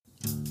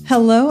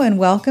Hello and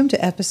welcome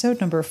to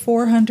episode number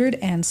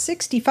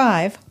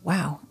 465,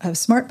 of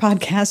Smart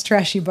Podcast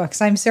Trashy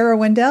Books. I'm Sarah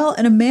Wendell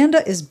and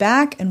Amanda is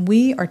back and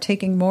we are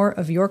taking more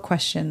of your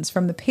questions.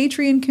 From the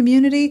Patreon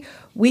community,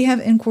 we have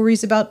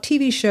inquiries about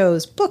TV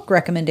shows, book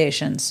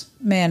recommendations,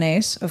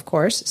 mayonnaise, of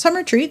course,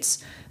 summer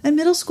treats, and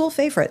middle school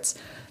favorites.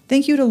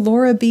 Thank you to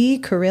Laura B.,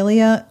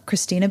 Corelia,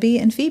 Christina B.,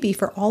 and Phoebe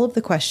for all of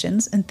the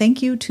questions, and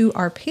thank you to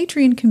our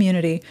Patreon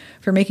community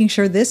for making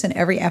sure this and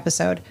every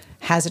episode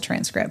has a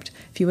transcript.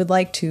 If you would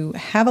like to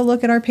have a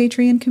look at our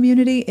Patreon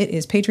community, it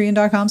is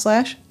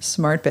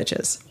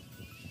patreon.com/smartbitches.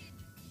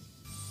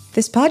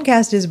 This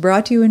podcast is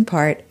brought to you in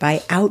part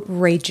by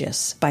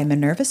Outrageous by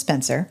Minerva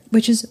Spencer,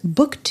 which is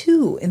book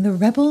 2 in the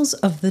Rebels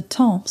of the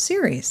Temps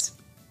series.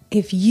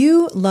 If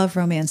you love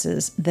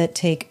romances that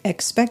take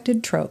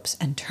expected tropes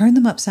and turn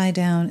them upside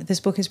down,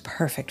 this book is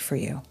perfect for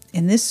you.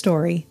 In this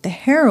story, the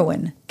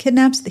heroine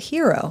kidnaps the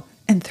hero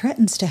and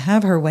threatens to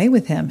have her way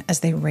with him as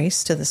they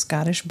race to the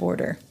Scottish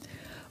border.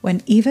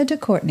 When Eva de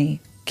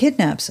Courtenay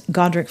kidnaps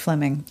Godric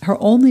Fleming, her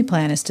only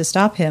plan is to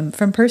stop him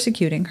from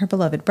persecuting her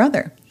beloved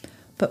brother.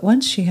 But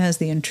once she has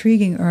the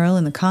intriguing Earl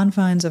in the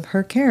confines of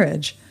her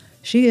carriage,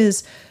 she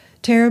is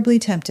terribly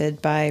tempted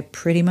by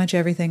pretty much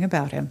everything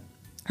about him.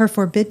 Her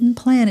forbidden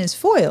plan is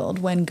foiled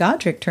when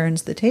Godric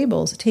turns the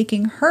tables,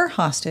 taking her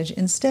hostage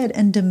instead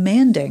and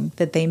demanding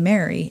that they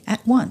marry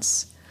at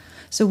once.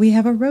 So we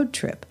have a road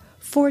trip,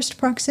 forced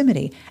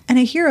proximity, and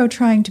a hero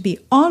trying to be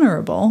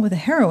honorable with a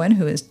heroine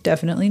who is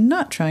definitely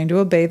not trying to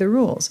obey the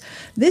rules.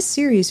 This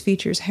series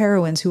features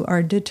heroines who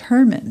are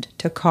determined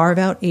to carve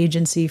out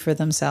agency for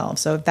themselves.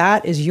 So if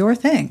that is your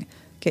thing,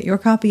 get your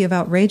copy of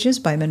Outrageous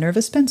by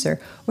Minerva Spencer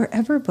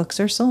wherever books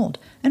are sold,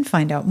 and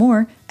find out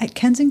more at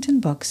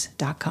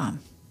kensingtonbooks.com.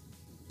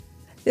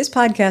 This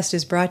podcast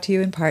is brought to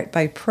you in part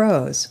by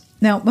Prose.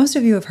 Now, most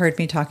of you have heard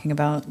me talking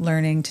about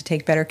learning to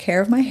take better care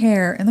of my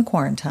hair in the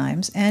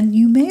quarantines, and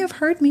you may have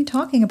heard me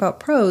talking about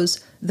Prose,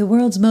 the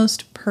world's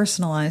most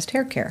personalized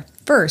hair care.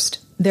 First,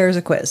 there's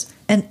a quiz,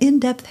 an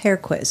in-depth hair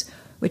quiz,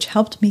 which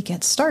helped me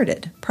get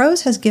started.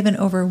 Prose has given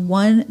over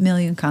 1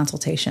 million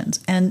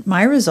consultations, and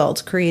my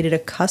results created a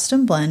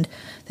custom blend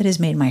that has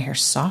made my hair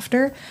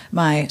softer,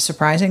 my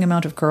surprising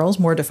amount of curls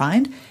more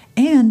defined,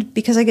 and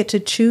because I get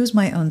to choose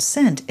my own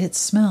scent, it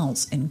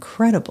smells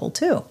incredible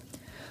too.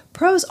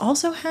 Prose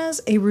also has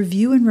a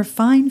review and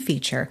refine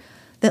feature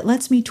that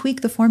lets me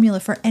tweak the formula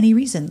for any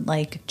reason,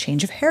 like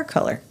change of hair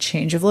color,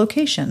 change of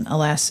location,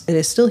 alas, it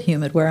is still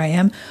humid where I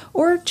am,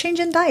 or change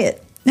in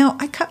diet. Now,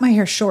 I cut my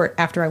hair short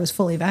after I was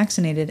fully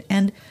vaccinated,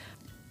 and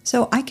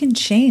so I can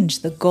change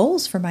the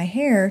goals for my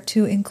hair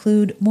to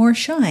include more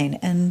shine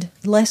and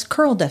less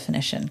curl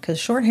definition, because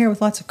short hair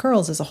with lots of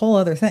curls is a whole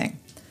other thing.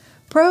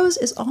 Prose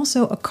is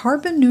also a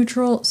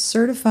carbon-neutral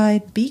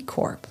certified B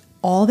Corp.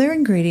 All their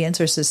ingredients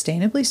are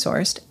sustainably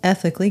sourced,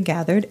 ethically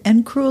gathered,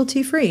 and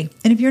cruelty-free.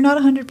 And if you're not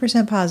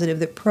 100% positive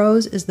that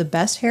Prose is the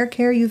best hair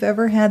care you've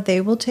ever had,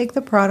 they will take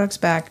the products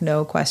back,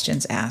 no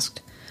questions asked.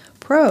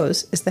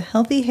 Prose is the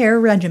healthy hair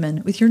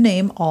regimen with your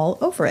name all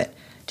over it.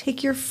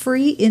 Take your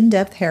free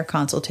in-depth hair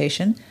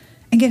consultation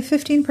and get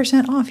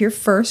 15% off your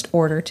first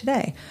order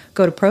today.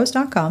 Go to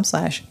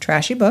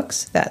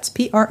prose.com/trashybooks, that's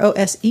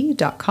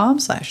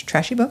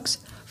prose.com/trashybooks,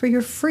 for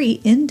your free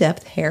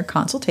in-depth hair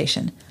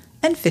consultation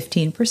and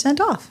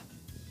 15% off.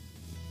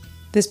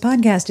 This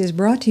podcast is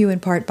brought to you in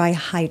part by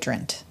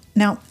Hydrant.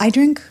 Now, I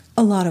drink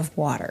a lot of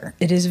water.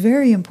 It is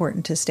very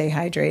important to stay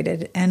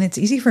hydrated, and it's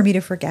easy for me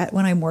to forget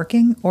when I'm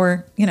working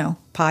or,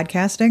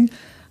 podcasting.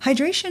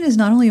 Hydration is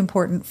not only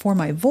important for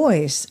my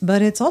voice,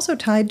 but it's also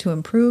tied to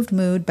improved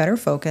mood, better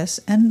focus,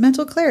 and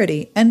mental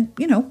clarity. And,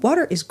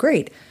 water is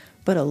great,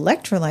 but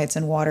electrolytes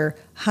in water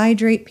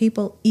hydrate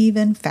people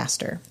even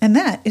faster. And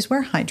that is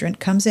where Hydrant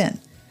comes in.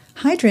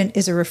 Hydrant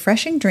is a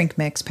refreshing drink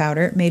mix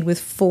powder made with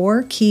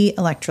 4 key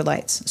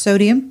electrolytes: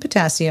 sodium,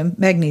 potassium,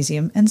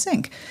 magnesium, and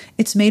zinc.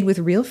 It's made with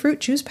real fruit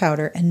juice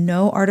powder and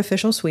no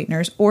artificial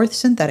sweeteners or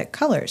synthetic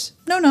colors.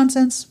 No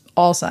nonsense,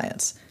 all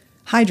science.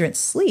 Hydrant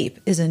Sleep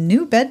is a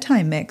new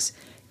bedtime mix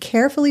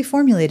carefully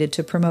formulated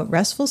to promote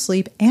restful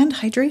sleep and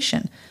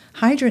hydration.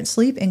 Hydrant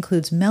Sleep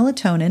includes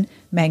melatonin,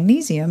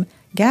 magnesium,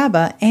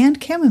 GABA,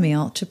 and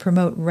chamomile to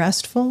promote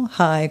restful,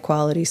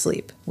 high-quality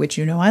sleep, which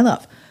I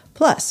love.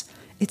 Plus,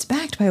 it's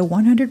backed by a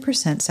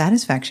 100%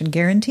 satisfaction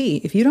guarantee.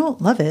 If you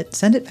don't love it,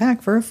 send it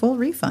back for a full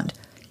refund.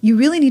 You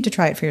really need to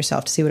try it for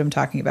yourself to see what I'm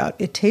talking about.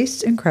 It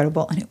tastes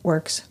incredible and it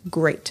works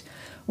great.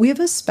 We have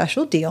a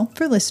special deal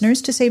for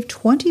listeners to save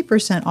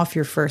 20% off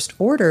your first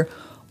order,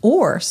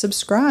 or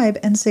subscribe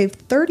and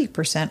save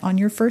 30% on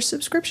your first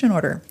subscription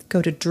order.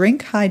 Go to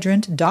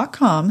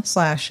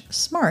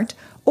drinkhydrant.com/smart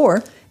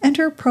or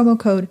enter promo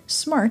code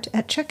SMART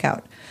at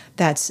checkout.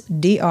 That's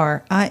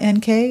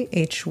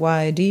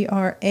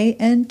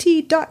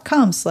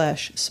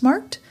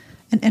drinkhydrant.com/smart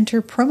and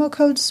enter promo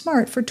code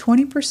SMART for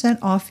 20%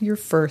 off your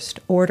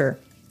first order.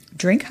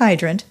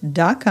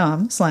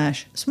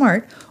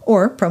 drinkhydrant.com/smart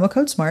or promo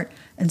code SMART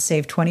and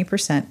save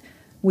 20%.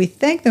 We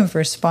thank them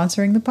for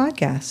sponsoring the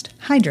podcast.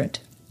 Hydrant,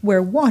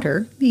 where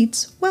water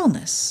meets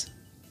wellness.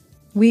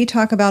 We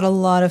talk about a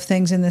lot of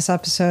things in this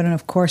episode, and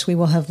of course, we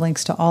will have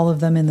links to all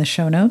of them in the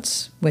show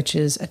notes, which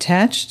is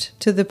attached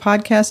to the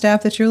podcast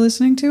app that you're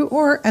listening to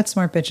or at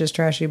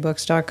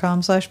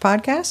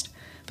smartbitchestrashybooks.com/podcast.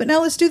 But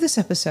now let's do this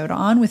episode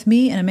on with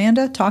me and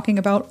Amanda talking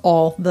about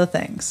all the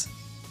things.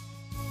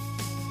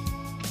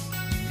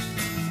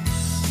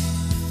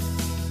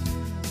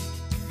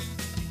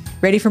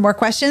 Ready for more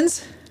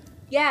questions?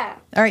 Yeah.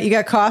 All right, you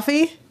got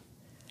coffee?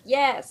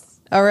 Yes.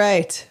 All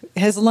right.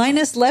 Has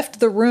Linus left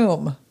the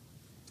room?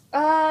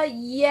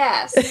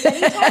 Yes.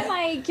 Anytime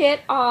I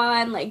get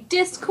on, like,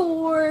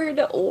 Discord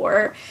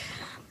or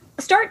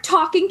start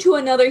talking to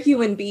another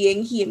human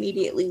being, he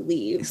immediately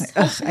leaves.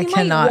 I might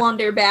cannot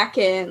wander back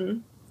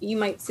in. You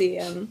might see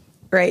him.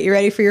 Right. You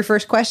ready for your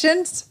first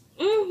questions?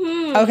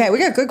 Mm-hmm. Okay. We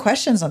got good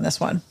questions on this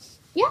one.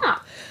 Yeah.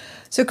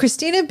 So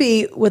Christina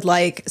B. would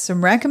like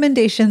some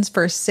recommendations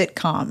for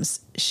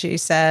sitcoms. She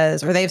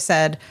says, or they've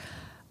said,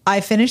 I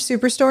finished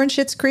Superstore and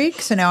Schitt's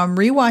Creek, so now I'm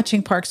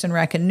rewatching Parks and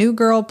Rec and New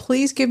Girl.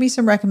 Please give me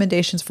some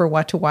recommendations for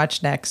what to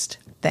watch next.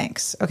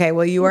 Thanks. Okay,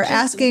 well, you are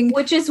asking...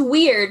 Which is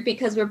weird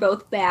because we're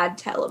both bad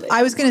television.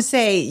 I was going to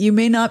say, you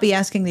may not be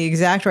asking the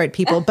exact right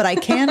people, but I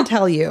can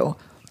tell you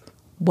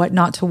what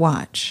not to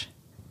watch.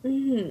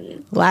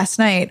 Mm-hmm. Last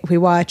night, we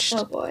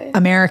watched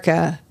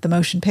America, the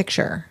Motion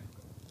Picture,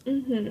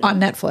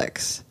 on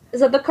Netflix.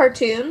 Is that the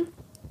cartoon?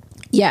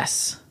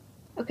 Yes.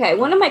 Okay,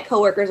 one of my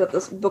coworkers at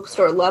this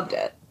bookstore loved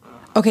it.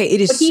 Okay,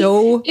 it is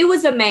It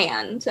was a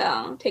man,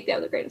 so take that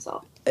with a grain of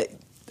salt.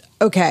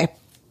 Okay.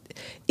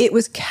 It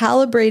was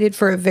calibrated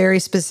for a very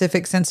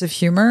specific sense of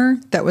humor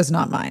that was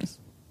not mine.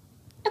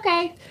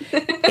 Okay.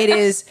 It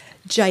is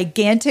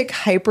gigantic,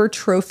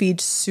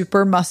 hypertrophied,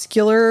 super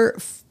muscular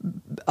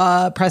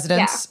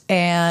presidents. Yeah.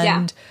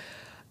 And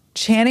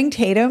Channing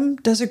Tatum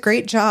does a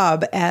great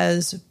job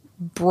as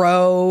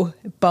bro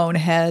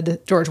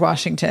bonehead George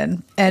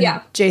Washington,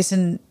 and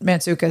Jason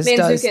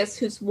Mantzoukas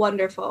who's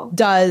wonderful,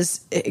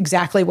 does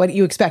exactly what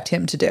you expect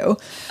him to do.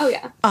 Oh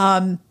yeah.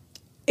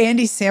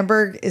 Andy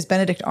Samberg is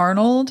Benedict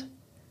Arnold,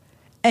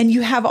 and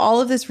you have all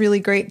of this really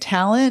great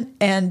talent,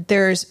 and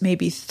there's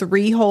maybe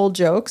 3 whole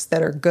jokes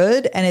that are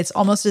good, and it's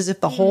almost as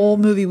if the whole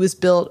movie was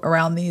built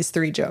around these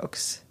 3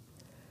 jokes.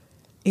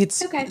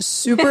 It's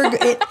super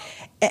good.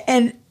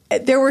 And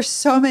there were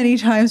so many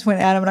times when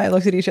Adam and I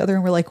looked at each other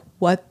and were like,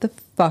 what the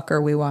fuck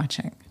are we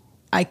watching?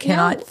 I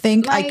cannot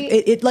think.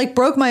 It like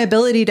broke my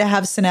ability to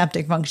have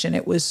synaptic function.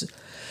 It was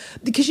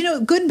because,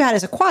 good and bad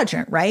is a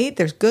quadrant, right?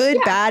 There's good,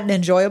 bad, and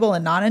enjoyable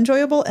and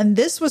non-enjoyable. And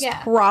this was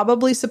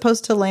probably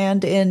supposed to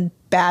land in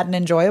bad and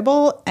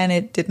enjoyable, and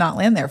it did not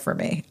land there for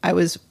me. I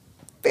was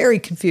very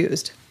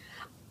confused.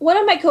 One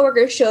of my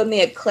coworkers showed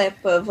me a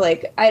clip of,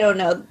 like, I don't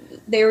know,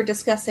 they were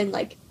discussing,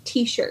 like,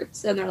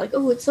 T-shirts, and they're like,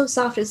 oh, it's so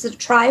soft. Is it a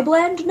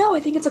tri-blend? No, I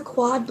think it's a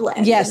quad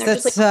blend. Yes,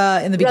 that's just,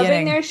 like, in the beginning.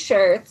 Rubbing their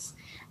shirts.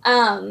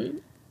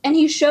 And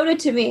he showed it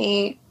to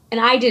me, and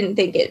I didn't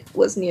think it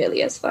was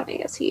nearly as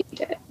funny as he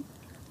did.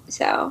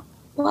 So,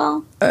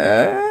 well,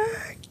 now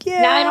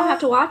I don't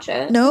have to watch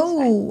it.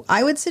 No,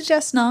 I would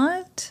suggest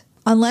not.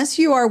 Unless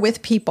you are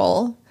with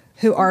people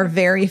who are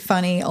very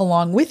funny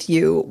along with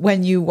you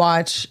when you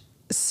watch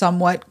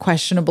somewhat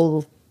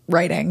questionable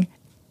writing,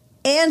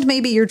 and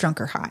maybe you're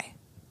drunk or high.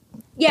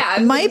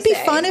 Yeah, it might be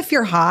fun if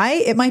you're high.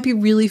 It might be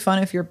really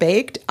fun if you're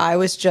baked. I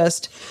was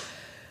just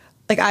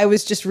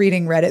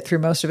reading Reddit through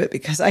most of it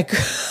because I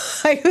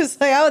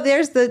was like, oh,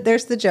 there's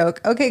the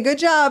joke. Okay, good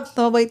job.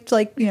 I'll wait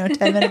 10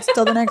 minutes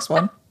till the next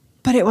one.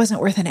 But it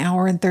wasn't worth an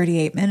hour and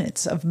 38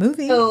 minutes of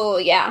movie. Oh,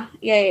 yeah.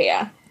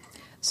 Yeah.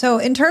 So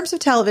in terms of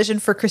television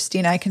for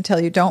Christina, I can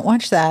tell you don't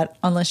watch that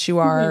unless you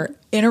are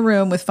in a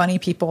room with funny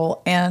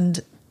people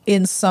and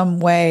in some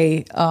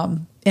way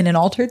in an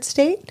altered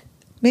state,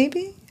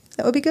 maybe.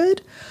 That would be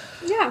good.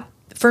 Yeah.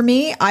 For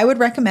me, I would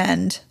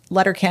recommend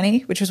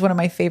Letterkenny, which was one of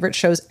my favorite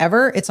shows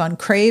ever. It's on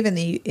Crave in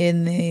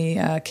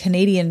the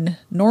Canadian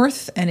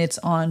North, and it's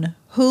on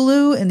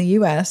Hulu in the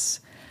U.S.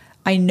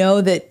 I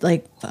know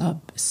that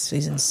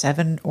season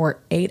 7 or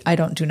 8, I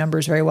don't do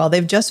numbers very well.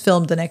 They've just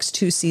filmed the next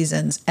 2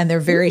 seasons, and they're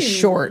very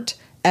short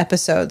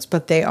episodes,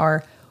 but they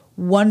are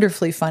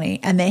wonderfully funny.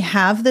 And they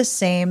have the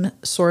same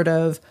sort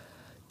of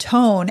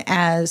tone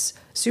as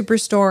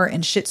Superstore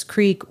and Schitt's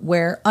Creek,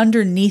 where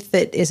underneath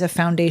it is a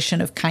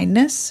foundation of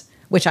kindness,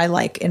 which I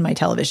like in my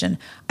television.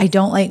 I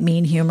don't like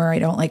mean humor. I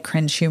don't like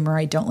cringe humor.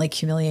 I don't like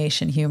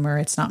humiliation humor.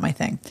 It's not my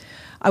thing.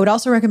 I would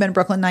also recommend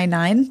Brooklyn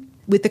Nine-Nine,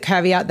 with the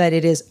caveat that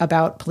it is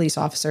about police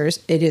officers.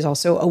 It is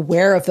also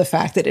aware of the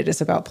fact that it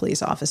is about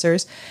police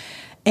officers.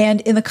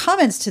 And in the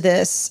comments to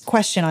this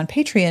question on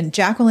Patreon,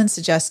 Jacqueline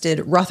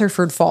suggested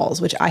Rutherford Falls,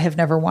 which I have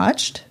never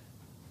watched,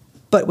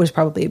 but would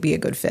probably be a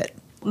good fit.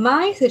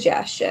 My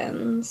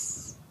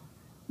suggestions.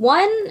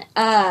 One,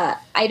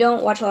 I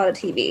don't watch a lot of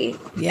TV.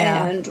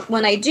 Yeah. And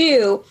when I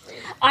do,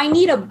 I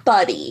need a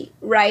buddy,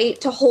 right,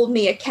 to hold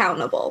me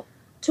accountable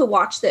to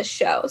watch this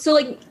show.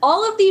 So,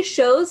 all of these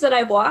shows that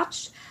I've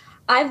watched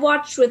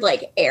with,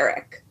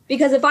 Eric.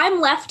 Because if I'm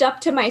left up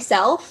to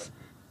myself,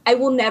 I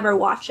will never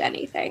watch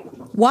anything.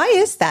 Why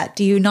is that?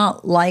 Do you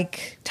not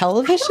like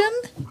television?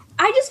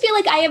 I just feel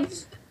like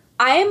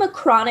I am a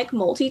chronic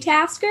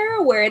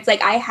multitasker where it's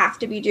like I have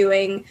to be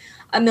doing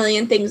a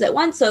million things at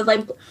once. So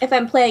if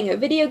I'm playing a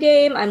video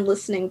game, I'm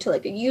listening to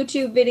like a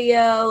YouTube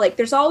video. Like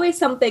there's always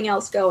something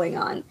else going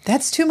on.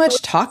 That's too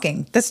much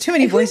talking. That's too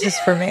many voices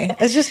for me.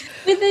 It's just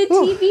with a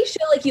TV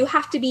show, like you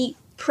have to be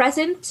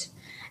present,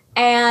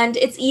 and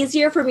it's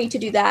easier for me to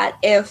do that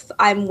if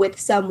I'm with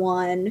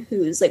someone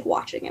who's like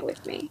watching it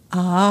with me.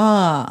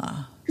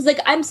 Because like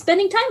I'm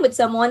spending time with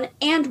someone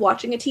and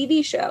watching a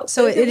TV show.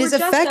 So it is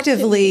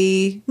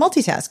effectively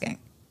multitasking.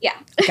 Yeah.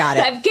 Got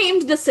it. I've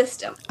gamed the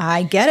system.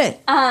 I get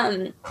it.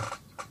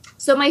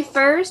 So my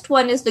first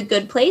one is The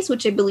Good Place,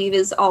 which I believe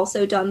is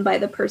also done by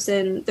the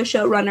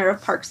showrunner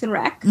of Parks and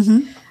Rec.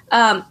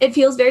 It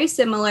feels very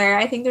similar.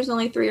 I think there's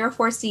only 3 or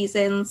 4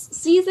 seasons.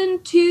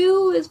 Season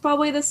 2 is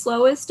probably the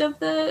slowest of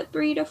the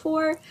 3 to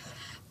 4.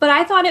 But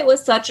I thought it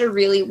was such a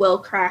really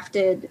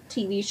well-crafted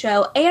TV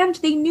show, and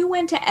they knew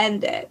when to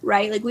end it,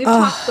 right? Like, we've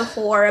talked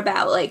before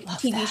about, like,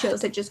 TV shows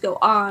that just go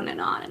on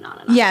and on and on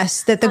and on.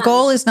 Yes, that the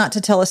goal is not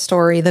to tell a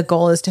story. The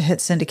goal is to hit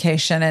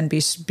syndication and be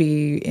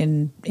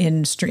in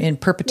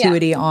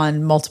perpetuity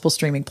on multiple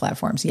streaming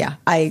platforms. Yeah,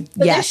 But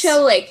this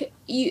show, like,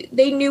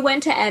 they knew when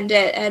to end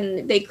it,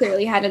 and they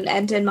clearly had an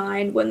end in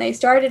mind when they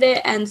started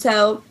it. And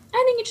so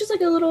I think it's just,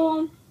 like, a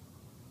little,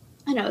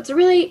 I don't know, it's a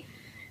really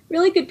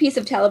good piece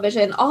of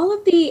television. All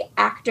of the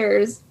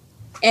actors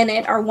in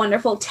it are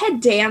wonderful. Ted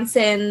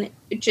Danson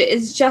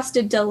is just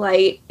a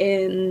delight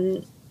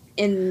in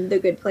The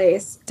Good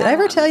Place. Did I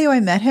ever tell you I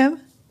met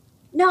him?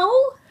 No.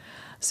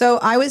 So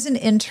I was an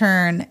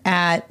intern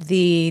at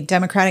the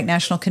Democratic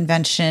National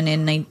Convention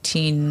in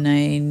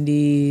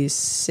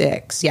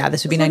 1996. Yeah,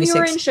 this would be 96.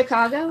 You were in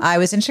Chicago? I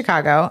was in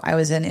Chicago. I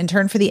was an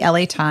intern for the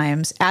LA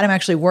Times. Adam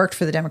actually worked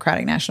for the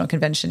Democratic National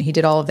Convention. He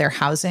did all of their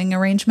housing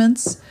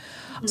arrangements.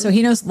 So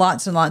he knows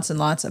lots and lots and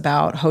lots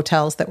about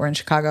hotels that were in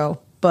Chicago,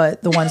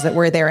 but the ones that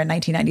were there in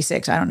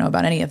 1996, I don't know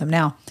about any of them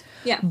now.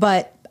 Yeah.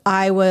 But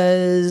I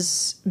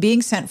was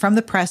being sent from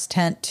the press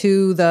tent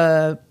to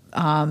the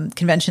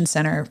convention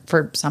center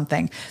for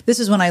something.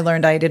 This is when I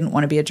learned I didn't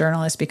want to be a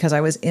journalist because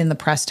I was in the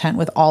press tent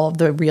with all of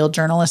the real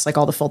journalists, like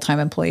all the full-time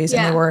employees,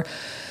 and they were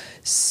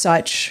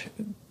such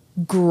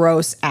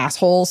gross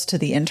assholes to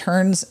the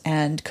interns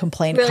and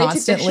complained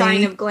constantly. Took the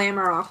shine of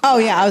glamour off. Oh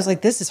yeah, I was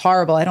like, this is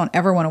horrible. I don't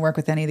ever want to work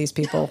with any of these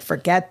people.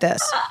 Forget this.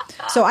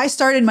 So I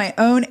started my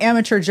own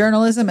amateur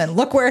journalism, and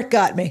look where it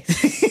got me.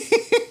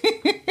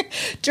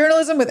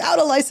 Journalism without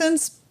a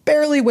license,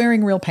 barely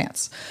wearing real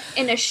pants.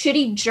 In a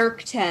shitty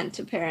jerk tent,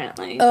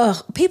 apparently. Ugh,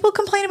 people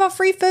complain about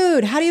free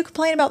food. How do you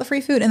complain about the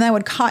free food? And I will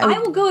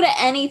go to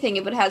anything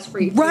if it has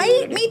free food.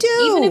 Right? Me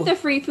too. Even if the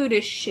free food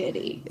is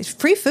shitty.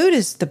 Free food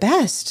is the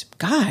best.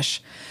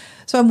 Gosh.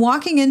 So I'm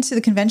walking into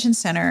the convention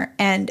center,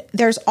 and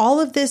there's all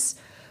of this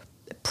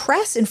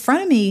press in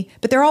front of me,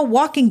 but they're all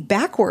walking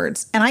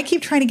backwards. And I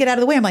keep trying to get out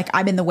of the way. I'm like,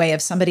 I'm in the way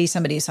of some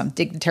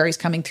dignitary's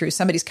coming through,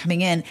 somebody's coming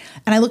in.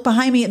 And I look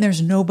behind me and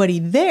there's nobody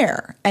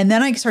there. And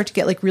then I start to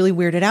get like really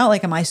weirded out.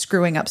 Like, am I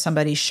screwing up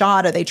somebody's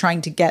shot? Are they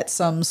trying to get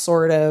some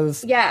sort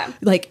of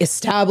like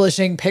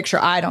establishing picture?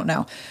 I don't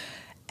know.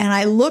 And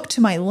I look to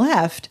my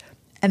left,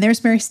 and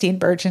there's Mary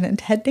Steenburgen and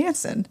Ted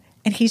Danson.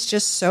 And he's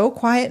just so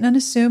quiet and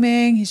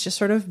unassuming. He's just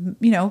sort of,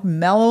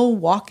 mellow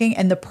walking.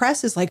 And the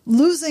press is like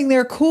losing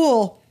their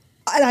cool.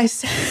 And I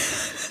said,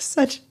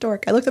 such a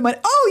dork. I looked at him and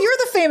went, oh,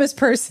 you're the famous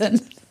person.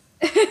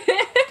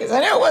 Because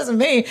I know it wasn't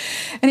me.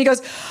 And he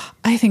goes,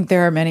 I think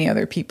there are many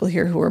other people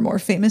here who are more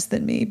famous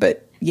than me.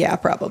 But yeah,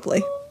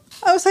 probably.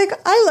 I was like,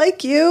 I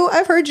like you.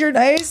 I've heard you're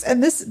nice.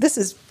 And this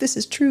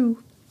is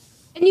true.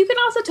 And you can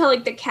also tell,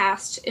 like, the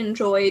cast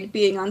enjoyed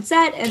being on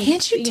set and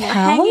Can't you tell?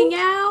 Hanging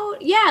out.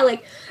 Yeah,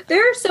 like,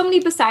 there are so many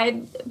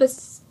behind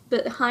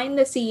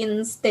the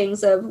scenes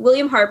things of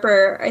William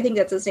Harper, I think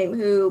that's his name,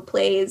 who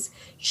plays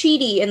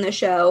Chidi in the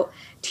show,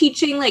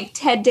 teaching, like,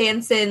 Ted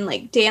Danson,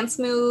 like, dance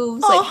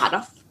moves,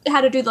 like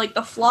how to do, like,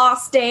 the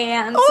floss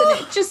dance,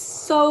 and it's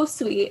just so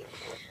sweet.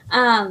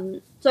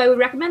 So I would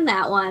recommend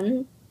that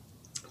one.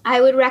 I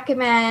would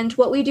recommend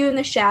What We Do in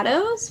the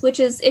Shadows,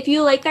 which is, if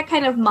you like that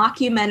kind of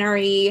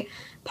mockumentary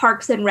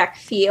Parks and Rec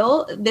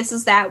feel, this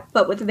is that,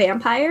 but with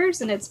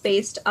vampires, and it's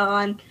based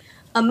on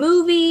a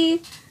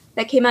movie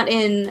that came out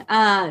in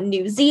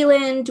New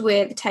Zealand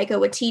with Taika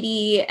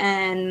Waititi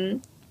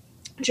and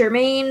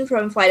Jermaine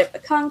from Flight of the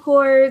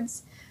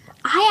Conchords.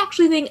 I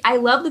actually think, I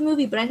love the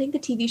movie, but I think the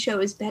TV show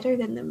is better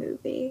than the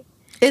movie.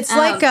 It's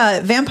like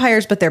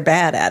vampires, but they're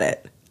bad at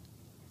it.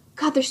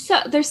 God,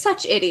 they're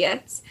such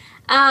idiots.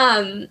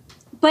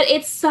 But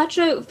it's such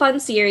a fun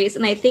series,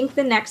 and I think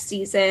the next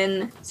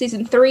season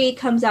 3,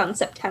 comes out in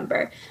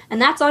September, and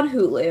that's on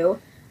Hulu.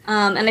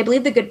 And I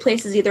believe The Good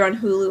Place is either on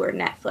Hulu or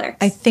Netflix.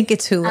 I think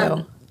it's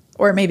Hulu.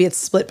 Or maybe it's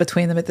split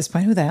between them at this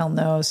point. Who the hell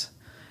knows?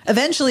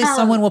 Eventually,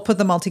 someone will put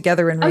them all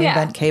together and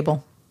reinvent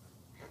cable.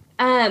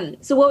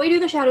 So What We Do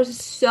in the Shadows is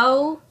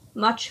so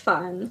much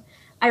fun.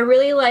 I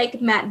really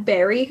like Matt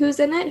Berry, who's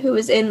in it, who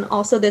is in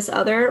also this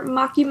other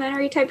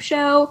mockumentary type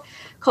show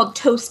called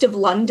Toast of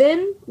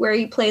London, where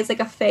he plays like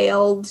a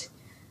failed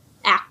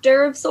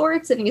actor of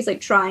sorts, and he's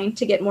like trying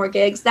to get more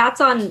gigs.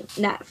 That's on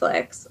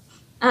Netflix.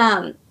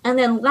 And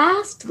then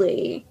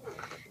lastly,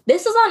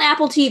 this is on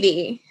Apple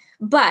TV,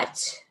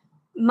 but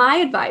my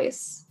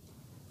advice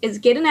is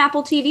get an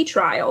Apple TV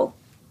trial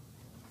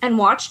and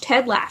watch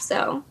Ted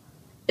Lasso.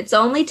 It's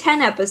only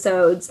 10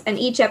 episodes, and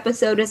each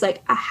episode is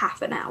like a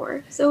half an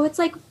hour. So it's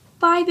like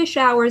 5-ish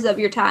hours of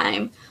your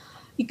time.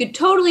 You could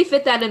totally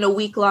fit that in a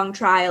week-long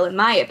trial, in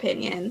my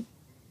opinion.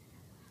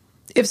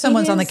 If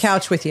someone's on the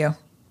couch with you.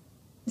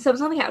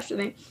 Someone's on the couch with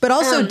me. But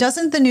also,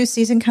 doesn't the new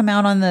season come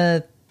out on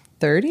the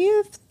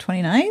 30th,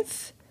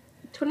 29th?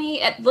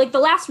 Like the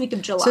last week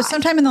of July. So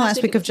sometime in the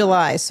last week of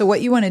July. So what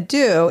you want to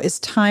do is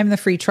time the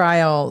free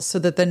trial so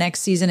that the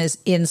next season is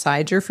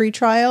inside your free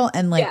trial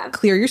and like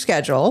clear your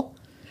schedule.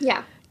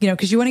 Yeah. You know,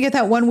 because you want to get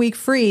that 1 week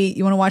free.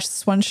 You want to watch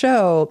this one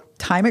show,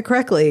 time it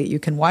correctly. You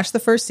can watch the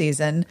first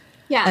season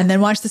and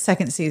then watch the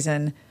second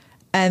season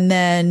and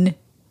then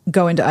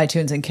go into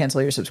iTunes and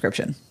cancel your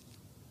subscription.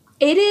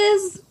 It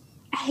is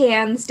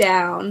hands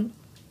down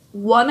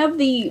one of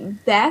the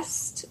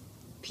best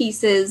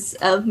pieces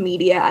of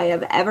media I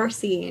have ever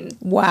seen.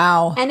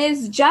 Wow. And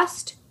is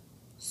just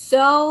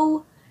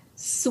so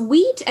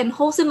sweet and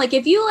wholesome. Like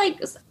if you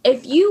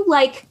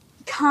like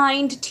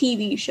kind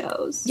TV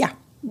shows. Yeah.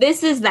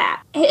 This is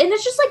that. And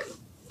it's just like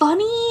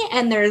funny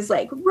and there's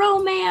like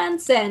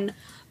romance and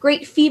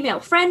great female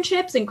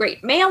friendships and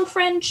great male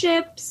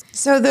friendships.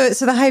 So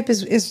the hype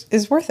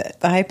is worth it.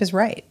 The hype is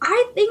right.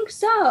 I think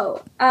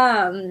so.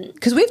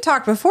 Because we've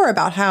talked before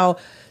about how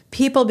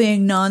people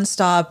being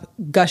nonstop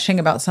gushing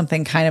about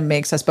something kind of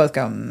makes us both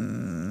go,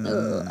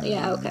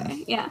 yeah,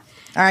 okay, yeah.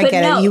 All right,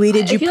 get it. You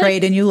eated, you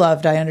prayed, and you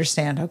loved. I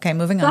understand. Okay,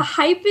 moving on. The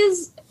hype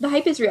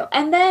is real.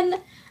 And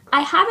then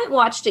I haven't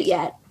watched it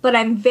yet, but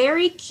I'm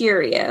very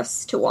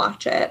curious to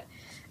watch it.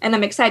 And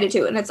I'm excited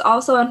to. And it's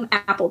also on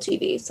Apple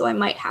TV, so I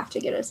might have to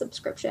get a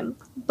subscription.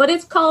 But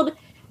it's called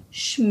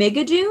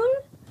Schmigadoon.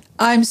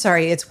 I'm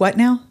sorry, it's what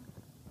now?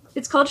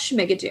 It's called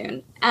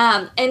Schmigadoon.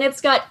 And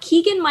it's got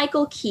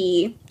Keegan-Michael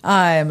Key.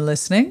 I'm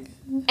listening.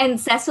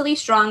 And Cecily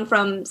Strong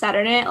from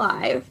Saturday Night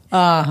Live.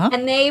 Uh-huh.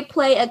 And they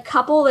play a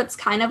couple that's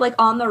kind of like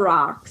on the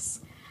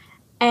rocks.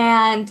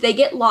 And they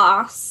get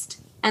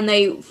lost. And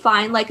they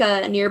find like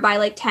a nearby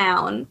like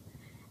town.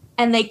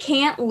 And they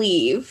can't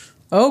leave.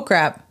 Oh,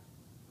 crap.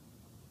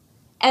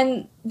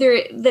 And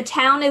the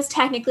town is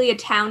technically a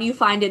town you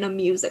find in a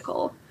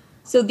musical.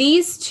 So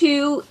these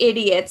two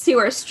idiots who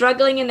are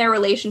struggling in their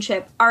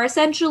relationship are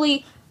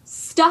essentially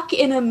stuck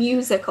in a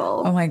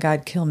musical. Oh my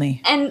God, kill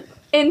me. And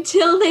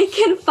until they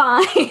can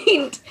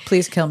find...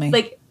 Please kill me.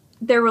 Like,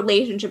 their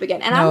relationship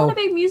again. And I'm not a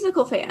big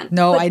musical fan.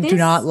 No, I do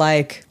not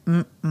like...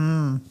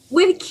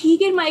 With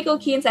Keegan-Michael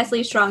Key and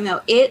Cecily Strong,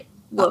 though, it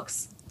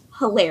looks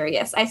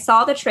hilarious. I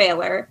saw the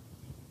trailer.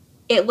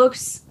 It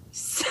looks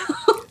so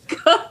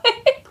good.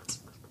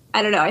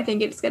 I don't know. I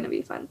think it's going to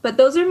be fun. But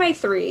those are my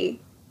three.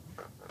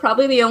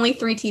 Probably the only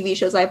 3 TV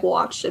shows I've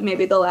watched in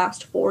maybe the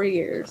last 4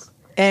 years.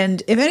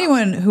 And if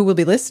anyone who will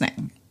be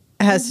listening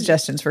has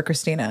suggestions for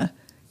Christina,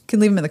 you can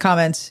leave them in the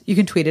comments. You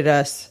can tweet at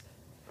us.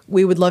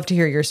 We would love to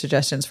hear your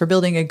suggestions for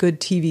building a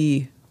good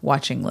TV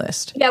watching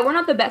list. Yeah, we're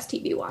not the best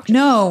TV watchers.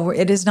 No,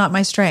 it is not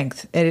my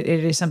strength. It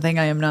is something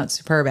I am not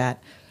superb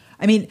at.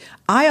 I mean,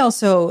 I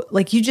also,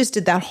 like you just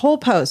did that whole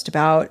post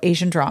about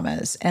Asian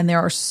dramas, and there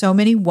are so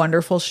many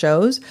wonderful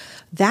shows.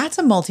 That's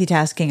a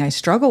multitasking I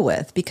struggle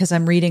with because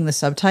I'm reading the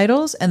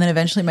subtitles, and then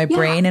eventually my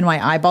brain and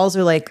my eyeballs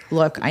are like,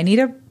 look, I need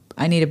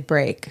a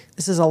break.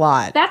 This is a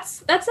lot.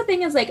 That's the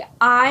thing is, like,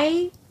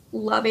 I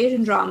love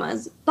Asian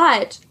dramas,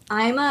 but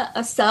I'm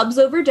a subs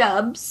over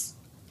dubs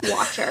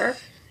watcher.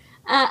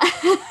 All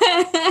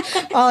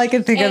I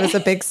can think of is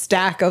a big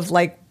stack of,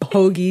 like,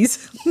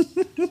 hoagies.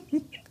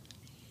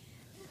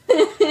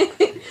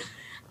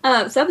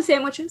 Sub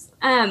sandwiches.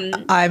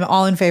 I'm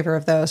all in favor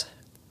of those.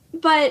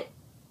 But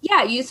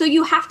yeah,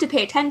 you have to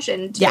pay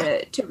attention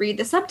to read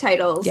the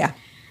subtitles. Yeah.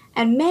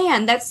 And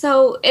man,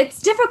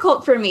 it's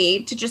difficult for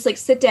me to just like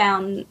sit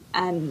down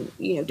and,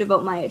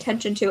 devote my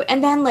attention to it.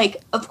 And then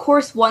like, of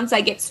course, once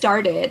I get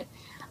started,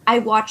 I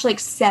watch like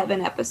 7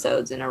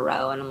 episodes in a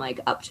row and I'm like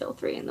up till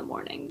 3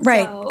 a.m.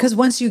 Right. Because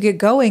once you get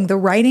going, the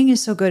writing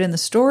is so good and the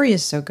story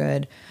is so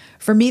good.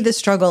 For me, the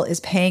struggle is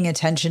paying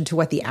attention to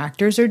what the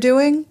actors are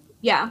doing.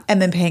 Yeah.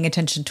 And then paying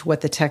attention to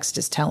what the text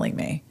is telling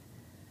me.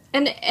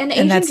 And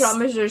Asian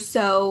dramas are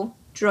so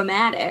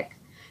dramatic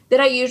that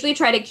I usually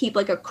try to keep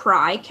like a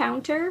cry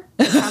counter.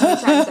 Like how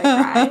many times I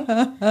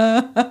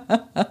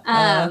cry.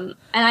 And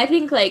I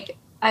think like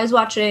I was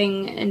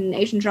watching an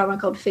Asian drama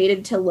called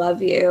Fated to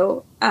Love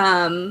You.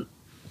 I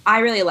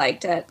really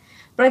liked it.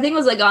 But I think it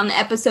was like on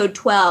episode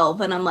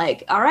 12 and I'm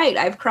like, all right,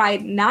 I've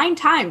cried 9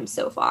 times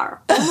so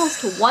far.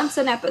 Almost once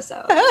an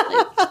episode.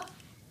 Like,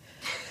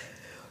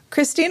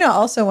 Christina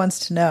also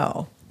wants to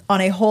know,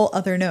 on a whole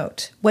other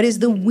note, what is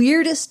the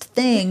weirdest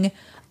thing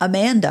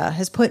Amanda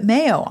has put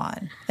Mayo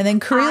on? And then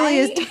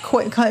Cornelia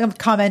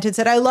commented,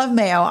 said, I love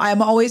Mayo.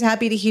 I'm always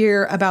happy to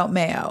hear about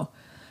Mayo.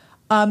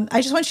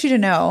 I just want you to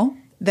know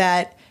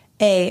that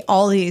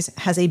Aldi's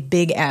has a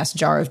big ass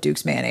jar of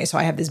Duke's mayonnaise. So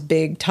I have this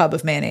big tub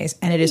of mayonnaise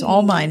and it is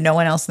all mine. No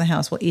one else in the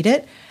house will eat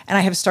it. And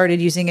I have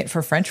started using it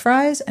for French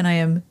fries and I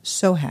am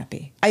so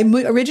happy. I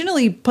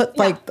originally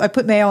I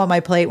put mayo on my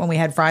plate when we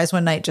had fries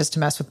one night just to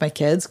mess with my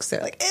kids because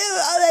they're like, ew,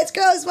 oh, that's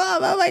gross,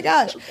 Mom. Oh my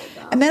gosh.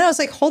 And then I was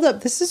like, hold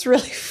up, this is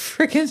really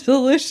freaking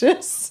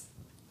delicious.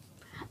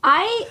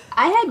 I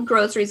had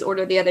groceries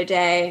ordered the other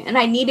day and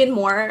I needed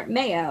more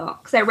mayo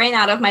because I ran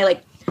out of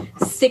my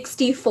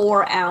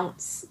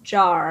 64-ounce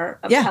jar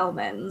of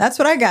Hellmann's. That's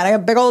what I got. I got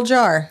a big old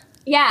jar.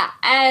 Yeah,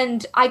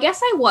 and I guess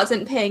I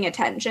wasn't paying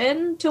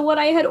attention to what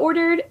I had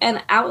ordered,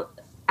 and out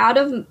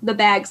of the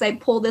bags I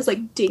pulled this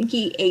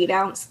dinky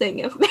 8-ounce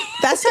thing of mayo.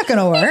 That's not going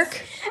to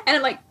work. And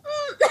I'm like,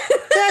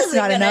 that's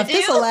not enough.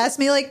 This will last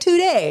me 2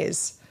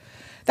 days.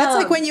 That's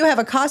like when you have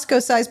a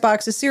Costco-sized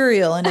box of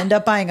cereal and end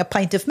up buying a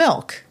pint of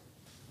milk.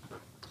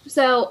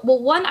 So,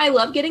 well, one, I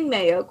love getting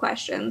mayo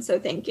questions, so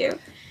thank you.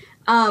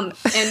 And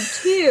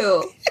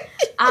two,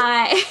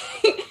 I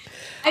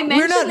mentioned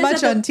we're not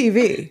much on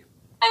TV,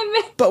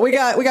 but we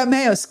got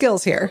mayo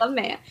skills here. I love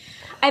mayo.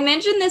 I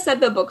mentioned this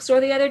at the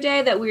bookstore the other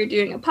day that we were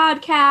doing a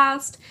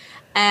podcast,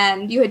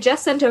 and you had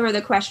just sent over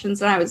the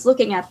questions, and I was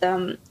looking at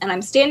them, and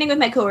I'm standing with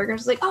my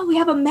coworkers, like, "Oh, we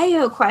have a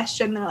mayo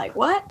question." And they're like,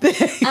 "What?"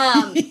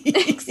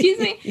 Excuse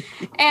me,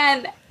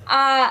 and.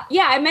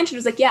 I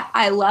mentioned, it was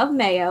I love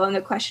mayo. And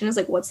the question is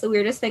what's the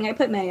weirdest thing I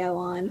put mayo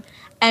on?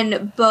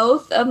 And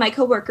both of my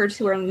coworkers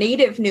who are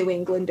native New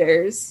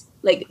Englanders,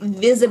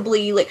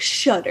 visibly,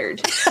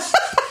 shuddered.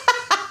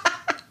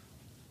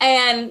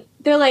 And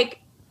they're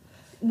like,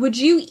 would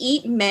you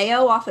eat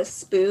mayo off a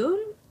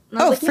spoon?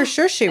 Oh, for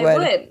sure she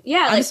would.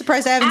 Yeah. I'm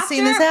surprised I haven't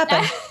seen this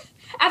happen.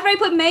 After I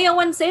put mayo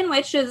on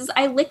sandwiches,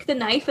 I lick the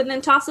knife and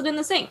then toss it in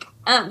the sink.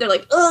 They're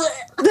like, ugh.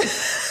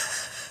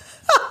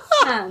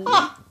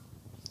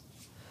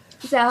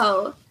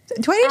 So,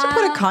 do I need to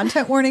put a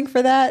content warning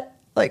for that?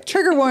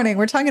 Trigger warning,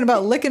 we're talking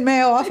about licking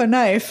mayo off a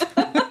knife.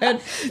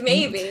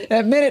 Maybe.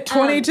 At minute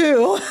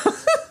 22.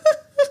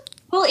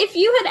 Well, if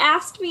you had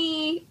asked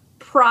me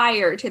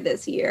prior to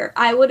this year,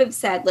 I would have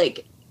said,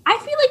 I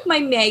feel like my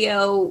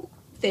mayo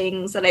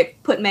things that I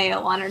put mayo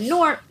on are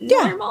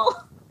normal.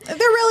 They're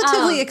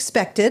relatively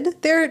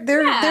expected.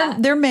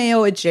 They're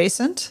mayo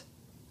adjacent.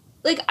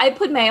 I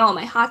put mayo on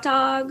my hot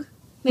dog.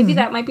 Maybe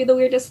that might be the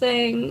weirdest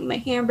thing. My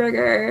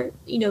hamburger,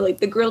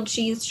 the grilled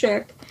cheese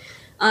trick,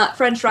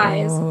 French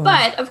fries. Oh.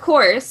 But, of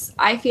course,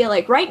 I feel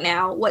like right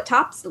now, what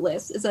tops the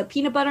list is a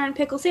peanut butter and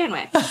pickle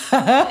sandwich. It's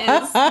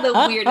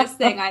the weirdest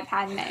thing I've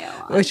had mayo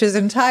on. Which is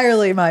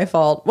entirely my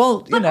fault.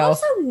 Well, but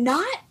also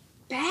not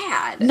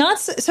bad. Not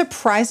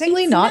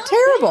surprisingly not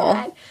terrible.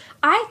 Bad.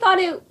 I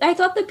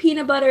thought the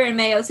peanut butter and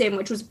mayo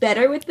sandwich was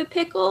better with the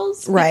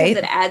pickles, right?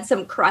 Because it adds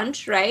some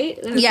crunch, right?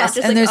 And it's yes,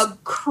 not just and a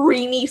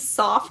creamy,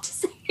 soft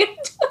sandwich.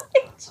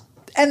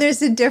 And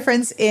there's a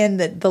difference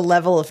in the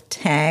level of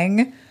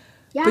tang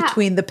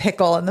between the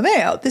pickle and the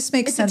mayo. This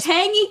makes sense. A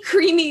tangy,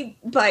 creamy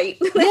bite.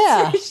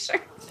 That's for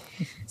sure.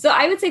 So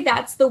I would say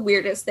that's the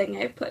weirdest thing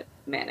I've put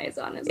mayonnaise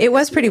on. It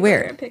was pretty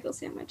weird. Pickle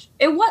sandwich.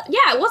 It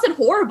wasn't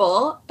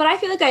horrible, but I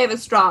feel like I have a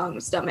strong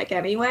stomach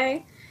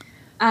anyway.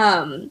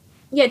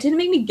 Yeah, it didn't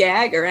make me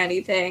gag or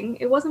anything.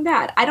 It wasn't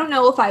bad. I don't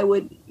know if I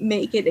would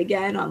make it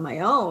again on my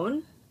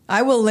own.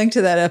 I will link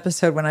to that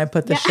episode when I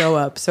put the show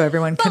up so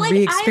everyone can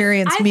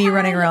re-experience me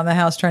running around the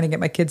house trying to get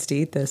my kids to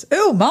eat this.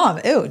 Ooh, Mom.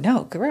 Ooh,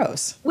 no,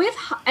 gross.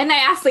 And I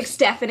asked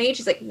Stephanie,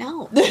 she's like,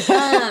 no. But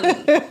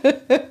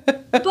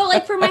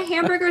for my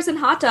hamburgers and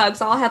hot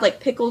dogs, I'll have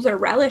pickles or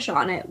relish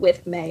on it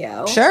with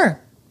mayo.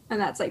 Sure. And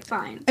that's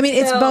fine. I mean,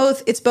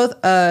 it's both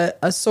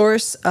a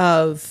source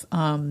of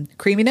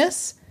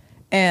creaminess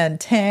and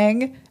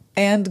tang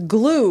and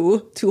glue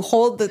to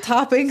hold the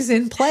toppings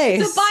in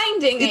place. It's a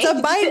binding agent. It's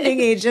a binding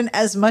agent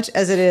as much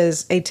as it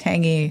is a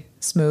tangy,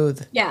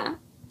 smooth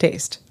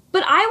taste.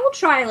 But I will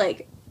try,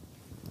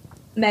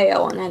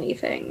 mayo on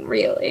anything,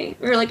 really.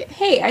 Or,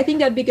 hey, I think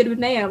that'd be good with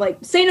mayo.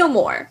 Say no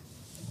more.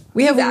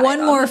 We have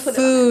one more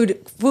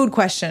food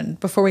question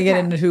before we get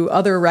into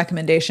other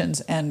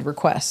recommendations and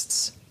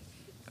requests.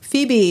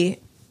 Phoebe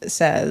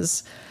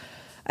says,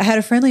 I had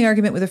a friendly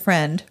argument with a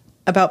friend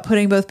about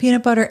putting both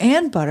peanut butter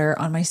and butter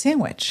on my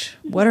sandwich.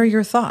 What are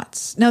your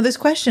thoughts? Now, this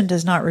question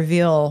does not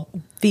reveal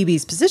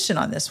Phoebe's position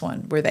on this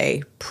one. Were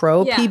they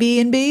pro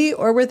PB&B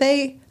or were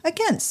they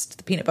against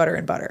the peanut butter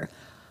and butter?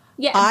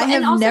 Yeah, I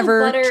have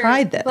never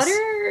tried this.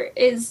 Butter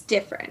is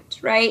different,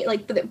 right?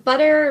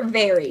 Butter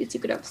varies. You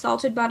could have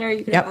salted butter.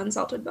 You could have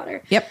unsalted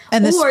butter. Yep.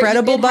 And the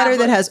spreadable butter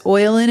that has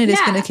oil in it is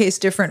going to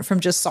taste different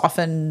from just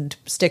softened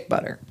stick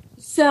butter.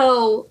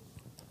 So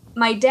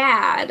my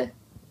dad,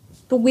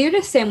 the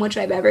weirdest sandwich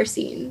I've ever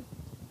seen,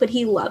 but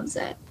he loves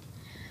it.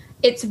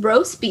 It's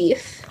roast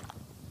beef,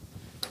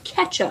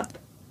 ketchup,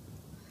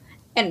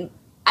 and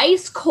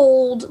ice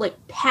cold,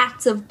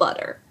 pats of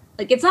butter.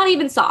 It's not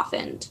even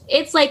softened.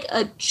 It's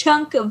a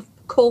chunk of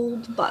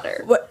cold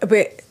butter. What,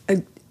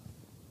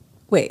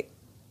 wait.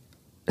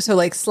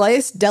 So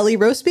sliced deli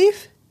roast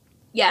beef?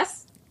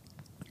 Yes.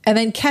 And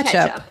then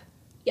ketchup.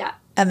 Yeah.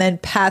 And then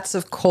pats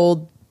of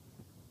cold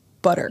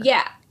butter.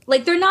 Yeah.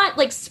 Like, they're not,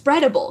 like,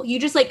 spreadable. You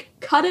just, like,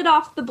 cut it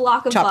off the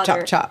block of Chop,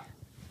 butter. chop, chop.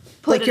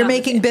 Like you're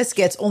making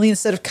biscuits, only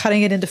instead of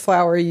cutting it into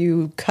flour,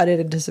 you cut it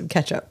into some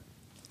ketchup.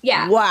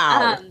 Yeah.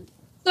 Wow.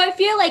 So I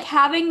feel like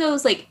having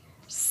those, like,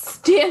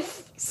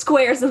 stiff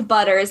squares of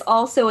butter is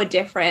also a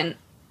different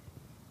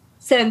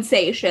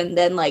sensation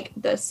than, like,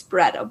 the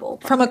spreadable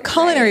butter. From a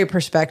culinary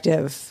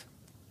perspective,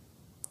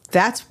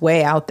 that's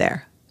way out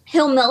there.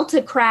 He'll melt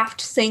a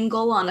Kraft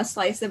single on a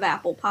slice of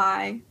apple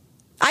pie.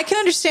 I can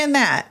understand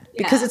that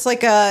because it's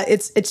like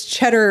it's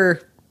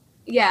cheddar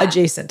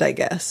adjacent, I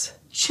guess.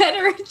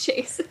 Cheddar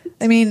adjacent.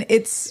 I mean,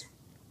 it's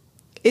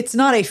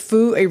not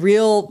a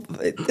real,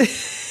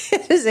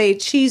 it is a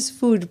cheese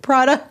food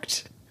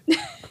product.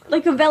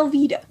 Like a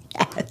Velveeta.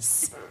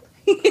 Yes.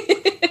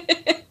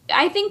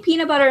 I think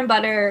peanut butter and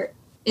butter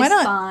is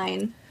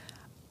fine.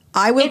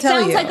 I will tell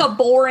you. It sounds like a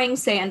boring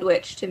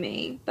sandwich to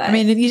me. But I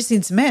mean, you just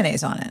need some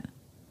mayonnaise on it.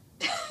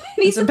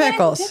 Need some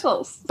pickles.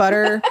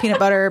 Butter, peanut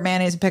butter,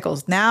 mayonnaise, and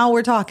pickles. Now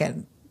we're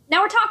talking.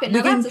 Now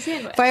that's a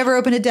sandwich. If I ever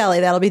open a deli,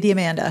 that'll be the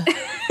Amanda.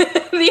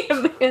 The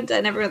Amanda.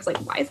 And everyone's like,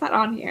 why is that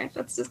on here?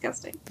 That's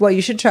disgusting. Well,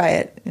 you should try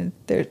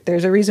it.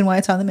 There's a reason why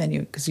it's on the menu,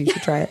 because you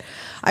should try it.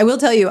 I will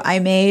tell you, I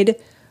made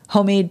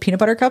homemade peanut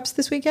butter cups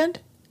this weekend.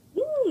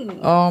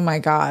 Oh my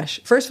gosh.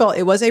 First of all,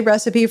 it was a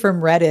recipe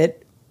from Reddit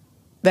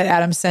that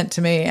Adam sent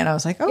to me. And I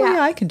was like,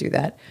 yeah, I can do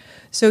that.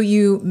 So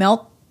you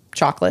melt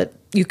chocolate.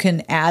 You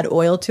can add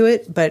oil to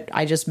it, but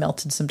I just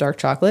melted some dark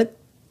chocolate.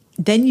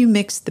 Then you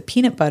mix the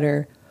peanut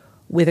butter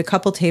with a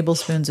couple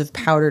tablespoons of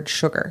powdered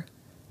sugar,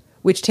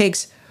 which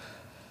takes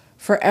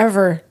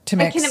forever to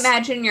mix. I can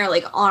imagine your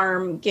like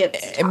arm gets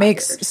tired. It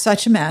makes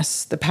such a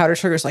mess. The powdered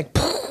sugar is like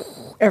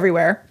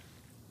everywhere.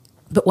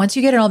 But once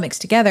you get it all mixed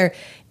together,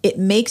 it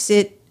makes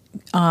it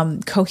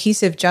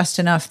cohesive just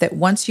enough that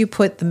once you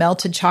put the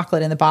melted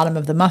chocolate in the bottom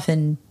of the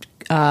muffin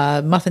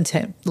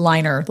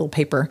liner, little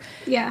paper,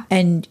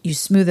 and you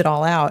smooth it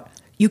all out,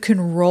 you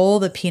can roll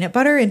the peanut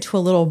butter into a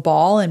little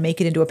ball and make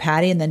it into a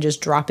patty and then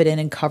just drop it in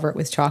and cover it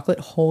with chocolate.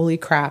 Holy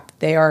crap.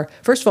 They are,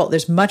 first of all,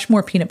 there's much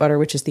more peanut butter,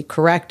 which is the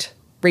correct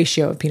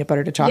ratio of peanut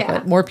butter to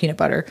chocolate, more peanut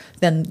butter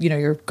than,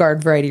 your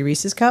garden variety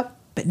Reese's cup.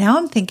 But now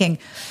I'm thinking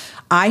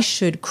I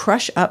should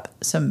crush up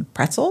some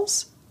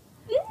pretzels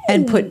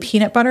and put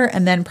peanut butter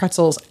and then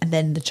pretzels and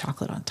then the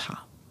chocolate on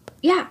top.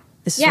 Yeah.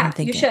 This is what I'm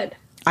thinking. You should.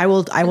 I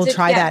will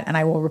try that and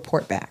I will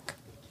report back.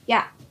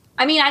 Yeah.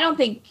 I mean, I don't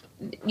think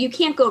you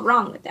can't go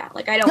wrong with that.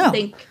 Like, I don't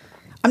think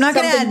I'm not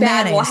going to add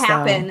mayonnaise, will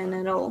happen though. And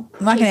it'll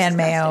I'm not going to add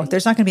mayo.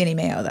 There's not going to be any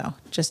mayo though.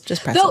 Just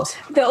pretzels.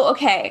 Though,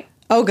 okay.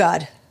 Oh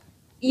God.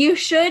 You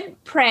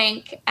should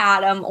prank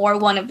Adam or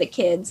one of the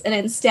kids, and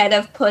instead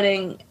of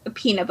putting a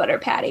peanut butter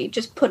patty,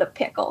 just put a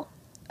pickle.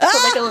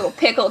 Put like a little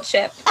pickle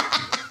chip.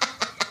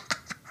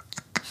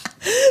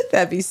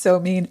 That'd be so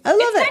mean. I love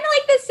it. It's kind of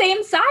like the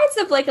same size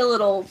of like a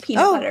little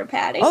peanut butter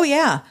patty. Oh,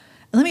 yeah.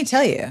 Let me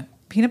tell you,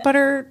 peanut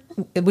butter,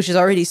 which is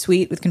already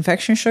sweet with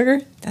confectioner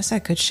sugar, that's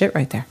that good shit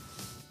right there.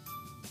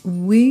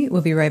 We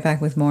will be right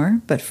back with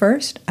more, but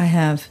first, I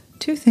have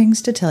 2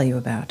 things to tell you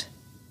about.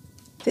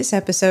 This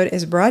episode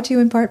is brought to you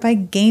in part by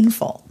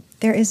Gainful.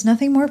 There is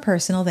nothing more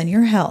personal than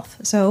your health,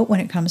 so when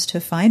it comes to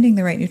finding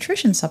the right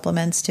nutrition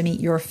supplements to meet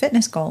your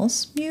fitness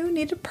goals, you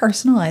need a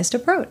personalized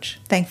approach.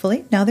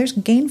 Thankfully, now there's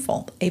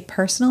Gainful, a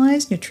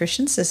personalized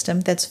nutrition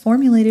system that's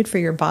formulated for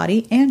your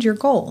body and your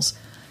goals.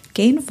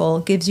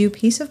 Gainful gives you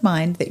peace of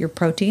mind that your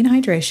protein,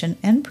 hydration,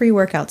 and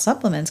pre-workout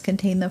supplements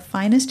contain the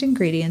finest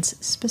ingredients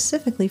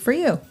specifically for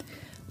you.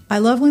 I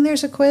love when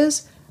there's a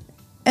quiz,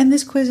 and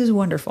this quiz is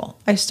wonderful.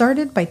 I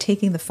started by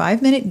taking the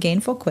 5-minute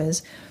Gainful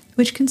quiz,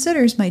 which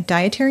considers my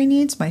dietary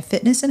needs, my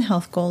fitness and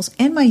health goals,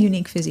 and my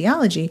unique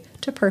physiology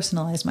to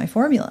personalize my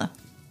formula.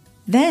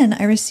 Then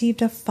I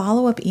received a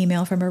follow-up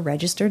email from a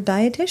registered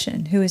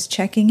dietitian who is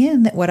checking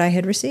in that what I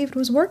had received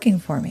was working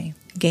for me.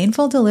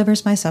 Gainful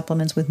delivers my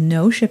supplements with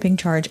no shipping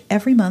charge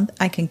every month.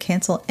 I can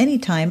cancel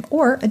anytime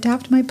or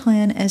adapt my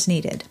plan as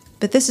needed.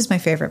 But this is my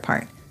favorite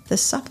part. The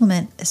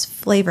supplement is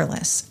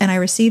flavorless, and I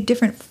receive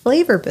different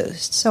flavor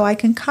boosts so I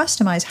can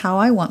customize how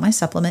I want my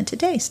supplement to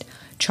taste.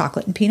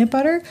 Chocolate and peanut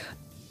butter,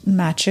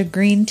 matcha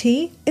green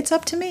tea, it's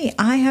up to me.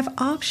 I have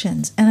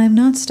options, and I'm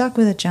not stuck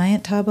with a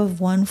giant tub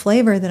of one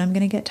flavor that I'm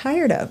going to get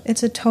tired of.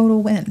 It's a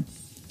total win.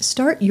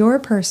 Start your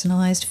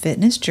personalized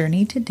fitness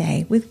journey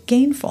today with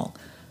Gainful.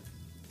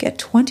 Get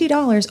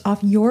 $20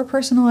 off your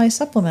personalized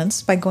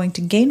supplements by going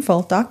to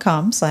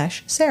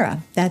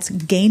gainful.com/Sarah. That's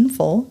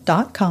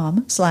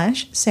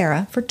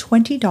gainful.com/Sarah for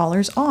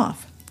 $20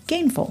 off.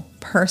 Gainful,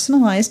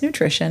 personalized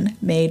nutrition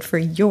made for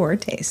your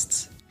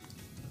tastes.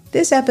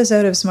 This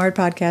episode of Smart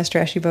Podcast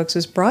Trashy Books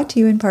was brought to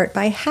you in part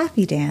by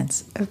Happy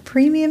Dance, a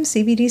premium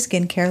CBD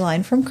skincare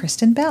line from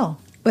Kristen Bell.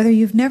 Whether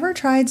you've never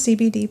tried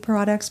CBD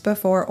products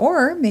before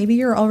or maybe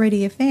you're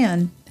already a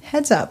fan,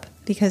 heads up,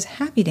 because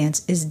Happy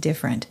Dance is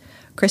different.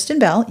 Kristen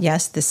Bell,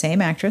 yes, the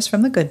same actress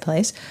from The Good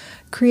Place,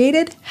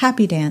 created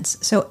Happy Dance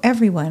so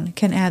everyone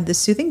can add the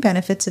soothing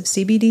benefits of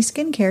CBD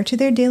skincare to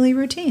their daily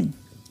routine.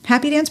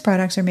 Happy Dance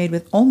products are made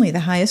with only the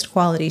highest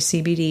quality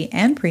CBD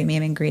and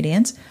premium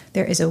ingredients.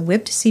 There is a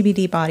whipped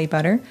CBD body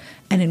butter,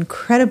 an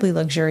incredibly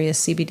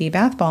luxurious CBD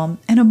bath balm,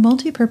 and a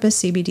multi-purpose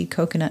CBD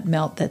coconut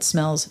melt that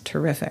smells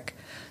terrific.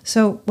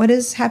 So what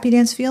does Happy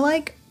Dance feel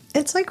like?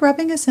 It's like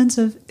rubbing a sense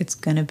of it's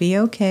gonna be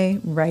okay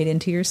right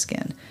into your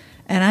skin.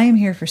 And I am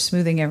here for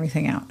smoothing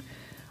everything out.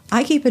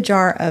 I keep a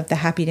jar of the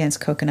Happy Dance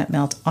coconut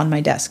melt on my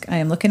desk. I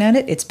am looking at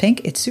it. It's pink.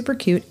 It's super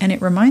cute. And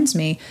it reminds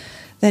me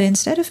that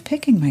instead of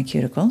picking my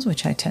cuticles,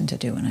 which I tend to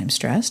do when I'm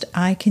stressed,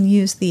 I can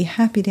use the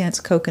Happy Dance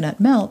coconut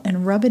melt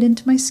and rub it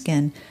into my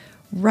skin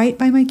right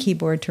by my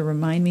keyboard to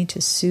remind me to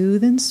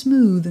soothe and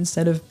smooth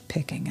instead of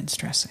picking and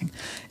stressing.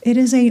 It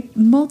is a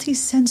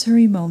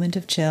multi-sensory moment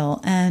of chill,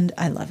 and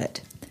I love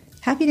it.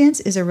 Happy Dance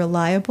is a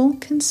reliable,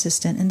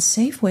 consistent, and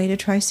safe way to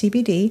try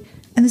CBD,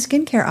 and the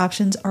skincare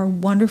options are a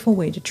wonderful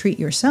way to treat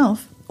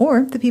yourself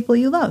or the people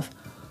you love.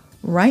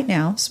 Right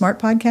now, Smart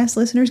Podcast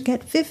listeners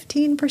get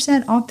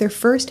 15% off their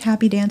first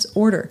Happy Dance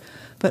order,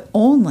 but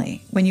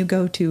only when you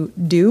go to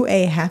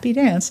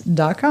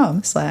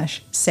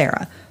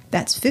doahappydance.com/Sarah.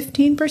 That's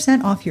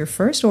 15% off your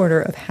first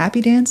order of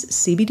Happy Dance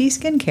CBD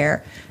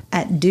skincare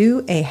at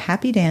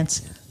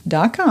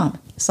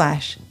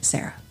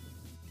doahappydance.com/Sarah.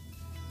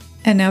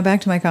 And now back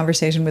to my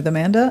conversation with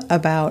Amanda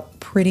about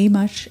pretty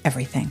much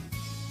everything.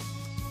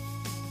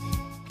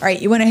 All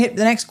right, you want to hit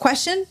the next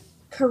question?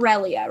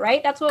 Corellia,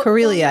 right? That's what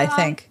Corellia, I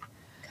think.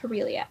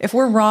 Corellia. If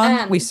we're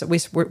wrong, we're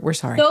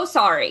sorry. So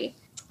sorry.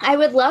 I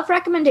would love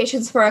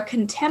recommendations for a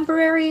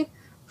contemporary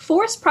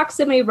forced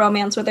proximity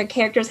romance where their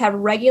characters have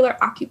regular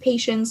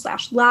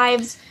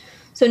occupations/lives.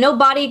 So no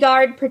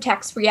bodyguard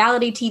protects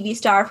reality TV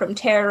star from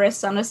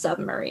terrorists on a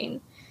submarine.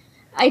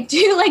 I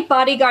do like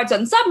bodyguards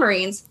on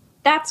submarines.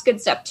 That's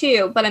good stuff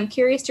too, but I'm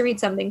curious to read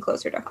something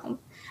closer to home.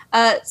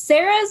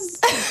 Sarah's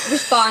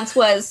response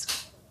was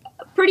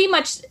pretty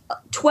much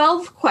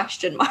 12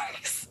 question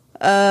marks.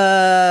 Yeah.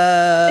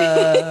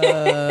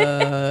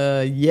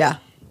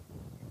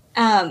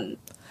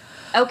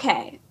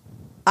 Okay.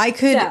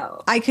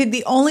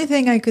 The only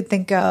thing I could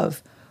think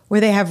of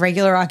where they have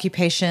regular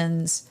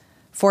occupations,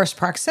 forced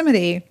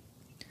proximity,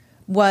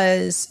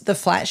 was the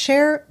flat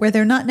share, where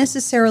they're not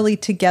necessarily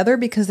together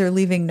because they're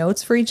leaving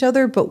notes for each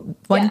other, but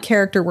one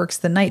character works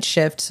the night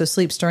shift, so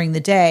sleeps during the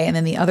day, and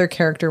then the other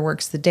character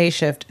works the day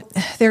shift.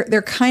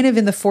 They're kind of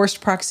in the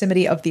forced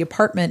proximity of the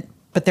apartment,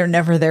 but they're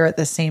never there at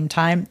the same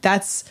time.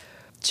 That's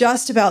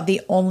just about the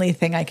only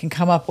thing I can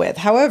come up with.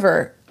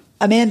 However,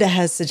 Amanda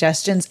has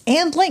suggestions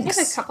and links.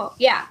 I have a couple.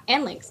 Yeah,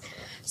 and links.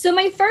 So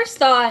my first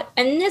thought,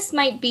 and this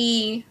might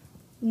be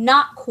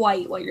not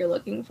quite what you're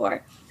looking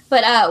for,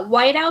 but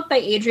Whiteout by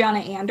Adriana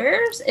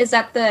Anders is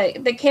that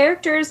the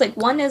characters, like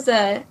one is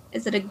a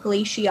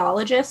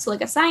glaciologist, so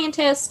like a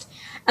scientist,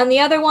 and the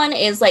other one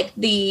is like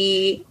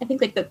the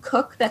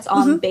cook that's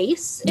on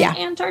base in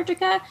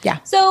Antarctica. Yeah.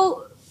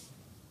 So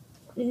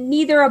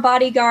neither a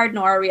bodyguard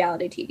nor a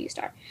reality TV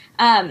star.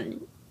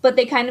 But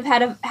they kind of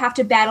have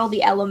to battle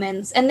the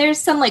elements, and there's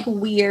some like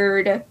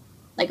weird,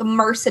 like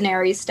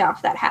mercenary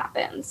stuff that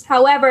happens.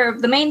 However,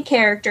 the main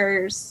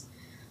characters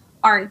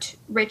aren't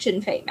rich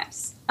and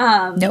famous.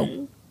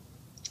 No.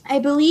 I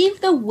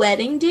believe The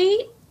Wedding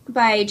Date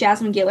by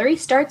Jasmine Guillory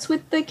starts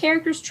with the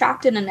characters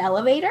trapped in an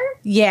elevator.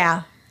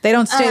 Yeah. They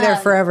don't stay there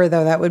forever,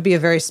 though. That would be a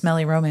very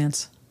smelly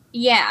romance.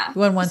 Yeah. You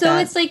wouldn't want that. So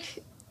it's like,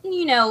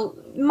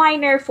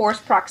 minor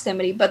forced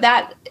proximity, but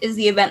that is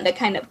the event that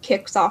kind of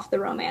kicks off the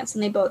romance,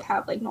 and they both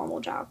have like normal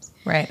jobs.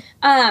 Right.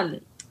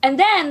 And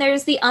then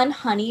there's The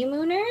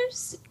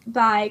Unhoneymooners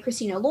by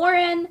Christina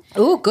Lauren.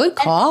 Ooh, good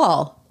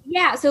call.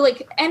 Yeah, so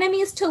like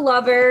enemies to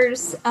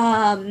lovers,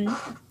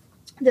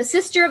 the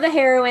sister of the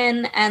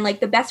heroine and like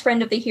the best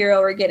friend of the hero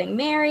are getting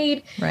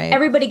married. Right.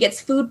 Everybody gets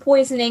food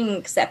poisoning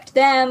except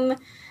them.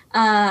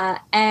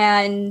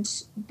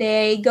 And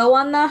they go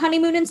on the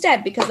honeymoon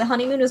instead because the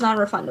honeymoon is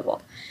non-refundable.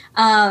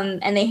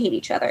 And they hate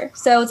each other.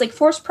 So it's like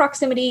forced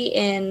proximity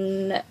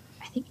in,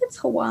 I think it's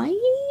Hawaii,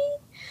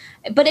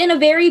 but in a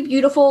very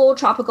beautiful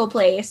tropical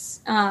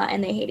place.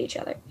 And they hate each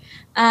other.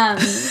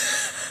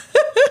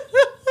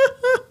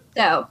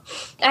 So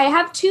I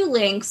have two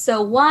links.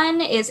 So one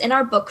is in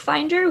our book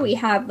finder. We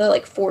have the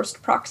like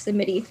forced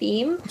proximity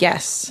theme.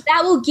 Yes.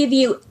 That will give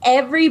you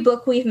every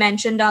book we've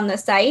mentioned on the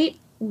site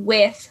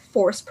with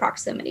forced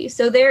proximity.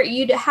 So there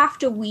you'd have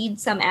to weed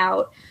some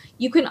out.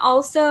 You can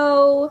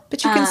also...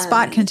 But you can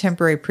spot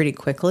contemporary pretty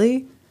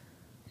quickly.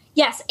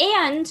 Yes,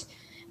 and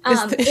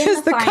is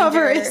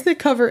the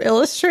cover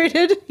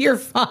illustrated? You're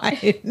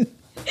fine.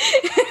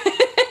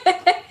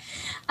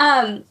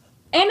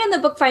 And in the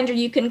book finder,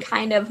 you can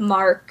kind of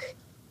mark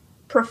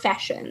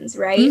professions,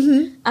 right?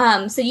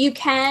 Mm-hmm. So you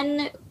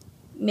can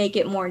make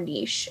it more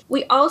niche.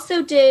 We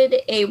also did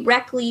a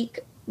rec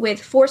leak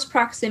with forced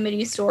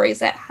proximity stories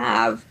that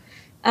have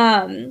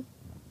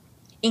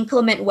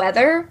inclement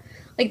weather.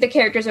 Like the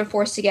characters are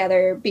forced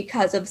together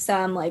because of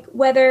some like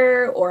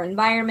weather or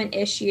environment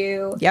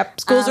issue. Yep.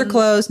 Schools are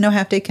closed. No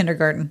half-day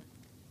kindergarten.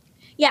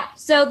 Yeah.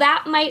 So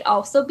that might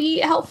also be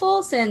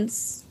helpful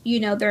since,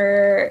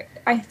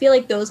 I feel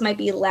like those might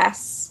be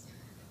less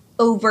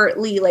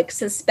overtly like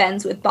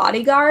suspense with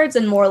bodyguards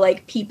and more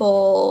like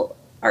people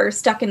are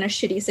stuck in a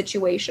shitty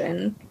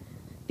situation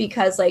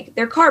because like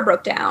their car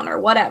broke down or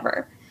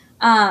whatever.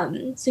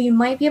 So you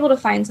might be able to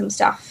find some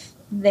stuff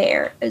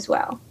there as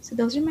well. So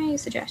those are my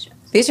suggestions.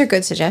 These are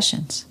good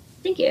suggestions.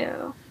 Thank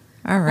you.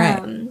 All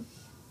right. And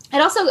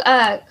also,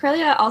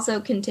 Corellia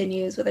also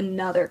continues with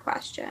another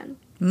question.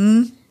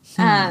 I'm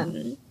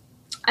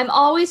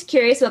always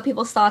curious about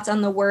people's thoughts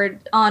on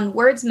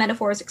words,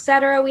 metaphors,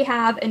 etc. we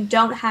have and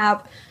don't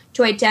have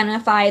to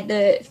identify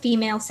the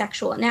female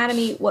sexual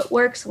anatomy, what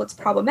works, what's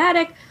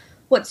problematic,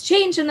 what's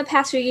changed in the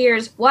past few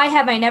years. Why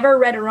have I never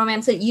read a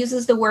romance that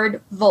uses the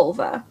word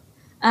vulva?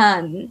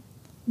 Maybe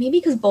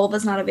because vulva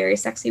is not a very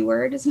sexy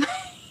word, is my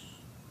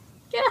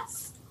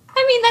guess.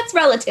 I mean, that's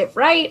relative,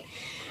 right?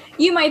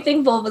 You might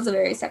think vulva is a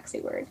very sexy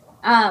word.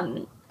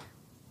 But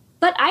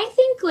I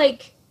think,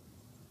 like...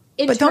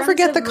 But don't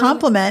forget the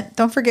compliment.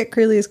 Don't forget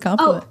Corellia's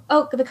compliment.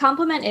 Oh, the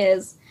compliment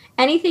is,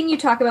 anything you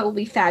talk about will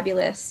be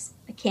fabulous.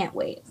 I can't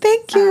wait.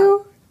 Thank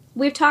you.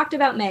 We've talked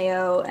about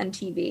Mayo and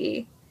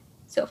TV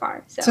so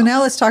far. So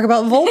now let's talk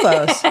about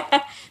vulvas.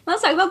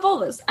 Let's talk about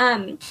vulvas.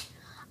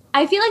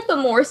 I feel like the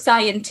more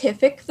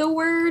scientific the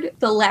word,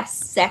 the less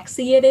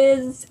sexy it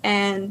is,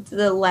 and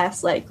the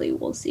less likely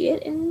we'll see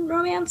it in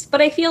romance.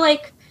 But I feel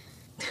like,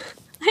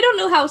 I don't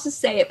know how else to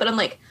say it, but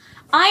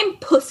I'm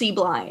pussy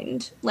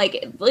blind.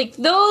 Like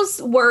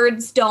those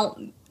words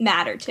don't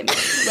matter to me.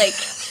 Like...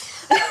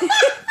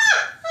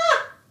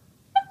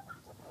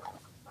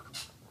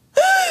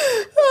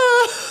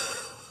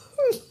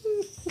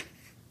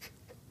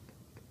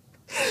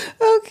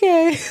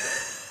 Okay.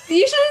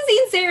 You should have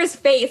seen Sarah's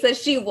face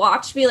as she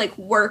watched me, like,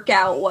 work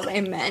out what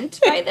I meant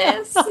by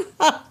this.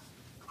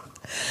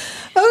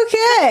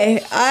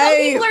 Okay. Some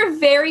people are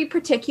very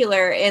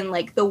particular in,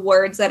 like, the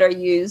words that are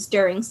used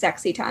during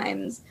sexy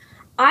times.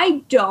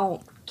 I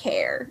don't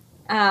care,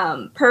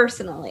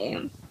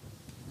 personally.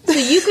 So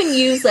you can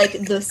use,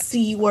 like, the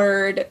C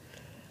word.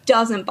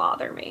 Doesn't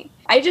bother me.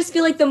 I just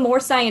feel like the more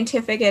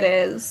scientific it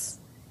is,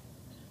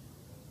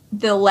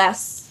 the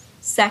less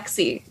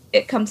sexy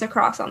it comes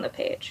across on the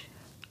page.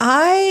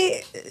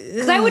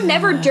 Because I would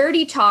never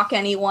dirty talk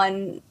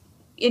anyone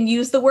and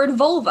use the word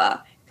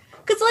vulva.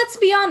 Because let's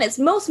be honest,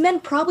 most men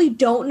probably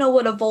don't know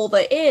what a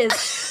vulva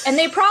is, and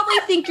they probably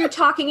think you're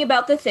talking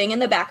about the thing in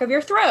the back of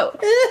your throat.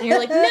 And you're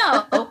like,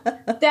 no,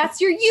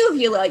 that's your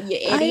uvula, you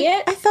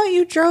idiot. I thought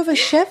you drove a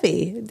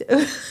Chevy.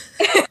 I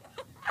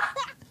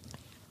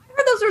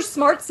heard those are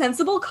smart,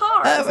 sensible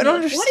cars. I don't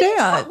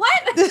understand. What?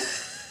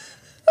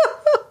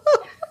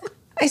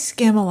 I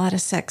skim a lot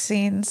of sex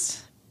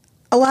scenes.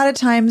 A lot of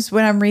times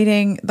when I'm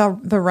reading, the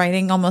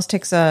writing almost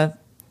takes a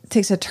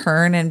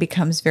turn and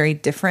becomes very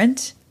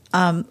different.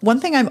 One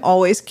thing I'm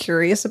always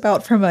curious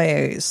about from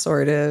a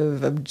sort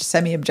of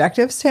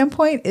semi-objective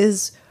standpoint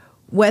is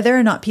whether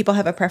or not people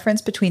have a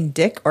preference between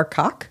dick or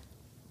cock.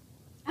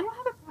 I don't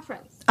have a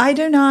preference. I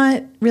do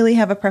not really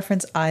have a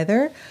preference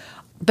either.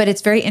 But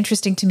it's very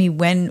interesting to me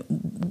when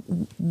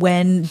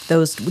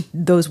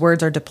those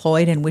words are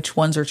deployed and which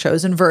ones are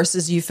chosen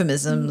versus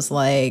euphemisms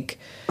like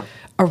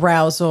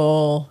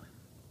arousal,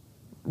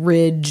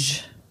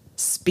 ridge,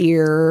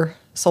 spear,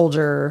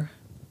 soldier,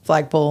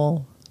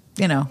 flagpole,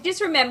 you know. I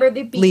just remember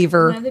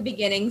lever. One of the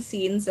beginning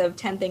scenes of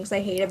 10 Things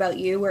I Hate About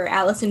You where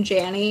Allison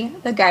Janney,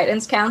 the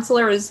guidance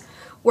counselor, is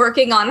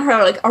working on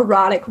her like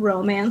erotic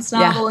romance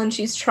novel and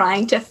she's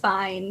trying to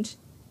find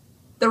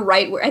the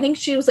right word. I think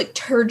she was like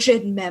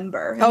turgid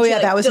member. Oh yeah,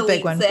 that was a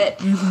big one.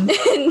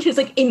 Mm-hmm. And she's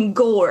like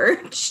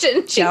engorged,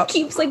 and she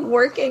keeps like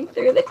working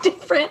through the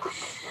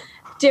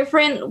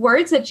different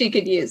words that she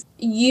could use.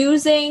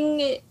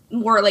 Using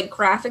more like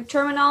graphic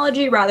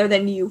terminology rather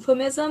than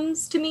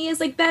euphemisms to me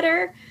is like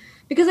better.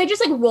 Because I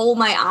just, like, roll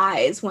my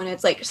eyes when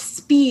it's, like,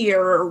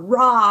 spear or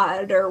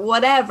rod or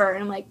whatever.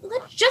 And I'm like,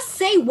 let's just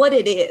say what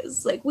it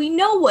is. Like, we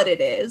know what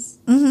it is.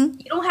 Mm-hmm.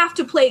 You don't have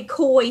to play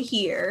coy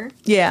here.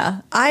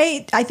 Yeah.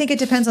 I think it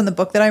depends on the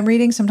book that I'm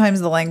reading.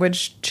 Sometimes the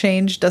language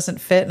change doesn't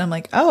fit. And I'm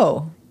like,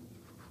 oh,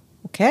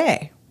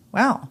 okay.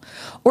 Wow.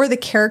 Or the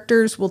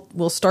characters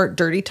will start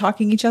dirty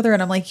talking each other.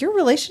 And I'm like, your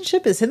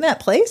relationship is in that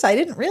place? I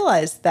didn't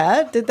realize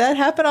that. Did that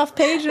happen off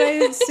page and I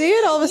didn't see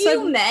it all of a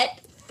sudden? You met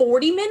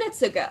 40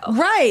 minutes ago.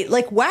 Right.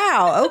 Like,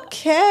 wow.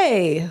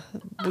 Okay.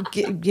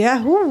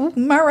 Yeah. All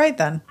right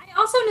then. I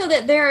also know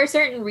that there are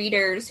certain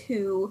readers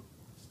who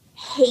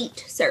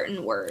hate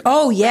certain words.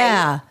 Oh,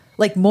 yeah. Right?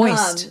 Like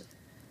moist.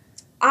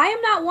 I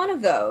am not one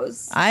of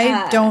those.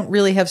 I don't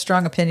really have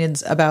strong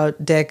opinions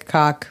about dick,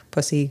 cock,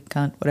 pussy,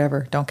 cunt,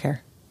 whatever. Don't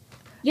care.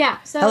 Yeah.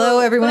 So, hello,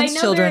 everyone's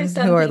children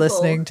who are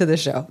listening to the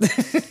show.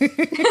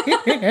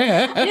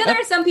 I know there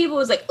are some people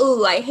who's like,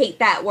 "Oh, I hate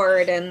that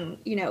word," and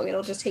you know,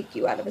 it'll just take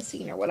you out of a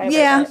scene or whatever.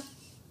 Yeah. But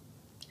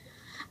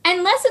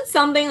unless it's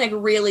something like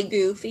really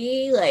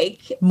goofy,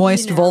 like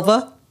moist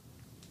vulva,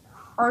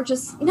 or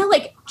just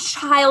like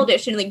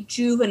childish and like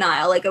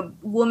juvenile, like a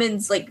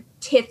woman's like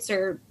tits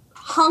or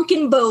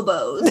hunkin'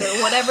 bobos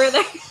or whatever.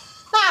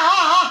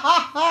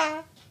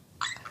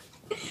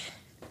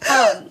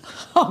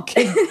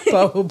 Hunkin'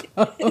 bobo.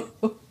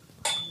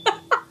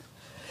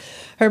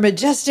 Her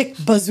majestic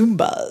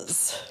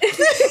bazoombas.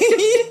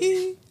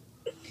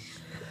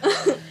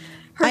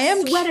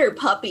 Her sweater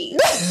puppy.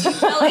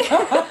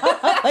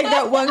 Like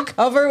that one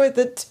cover with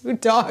the two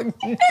dog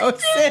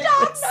noses.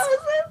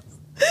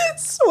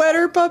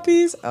 Sweater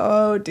puppies.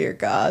 Oh, dear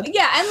God.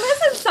 Yeah,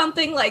 unless it's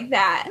something like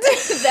that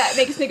that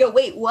makes me go,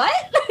 wait, what?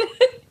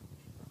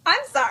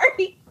 I'm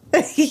sorry.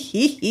 Which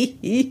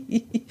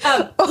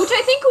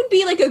I think would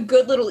be like a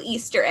good little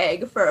Easter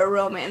egg for a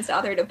romance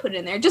author to put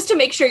in there, just to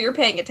make sure you're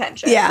paying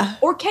attention. Yeah.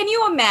 Or can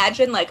you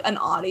imagine like an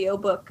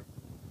audiobook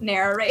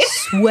narrator?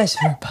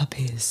 Sweater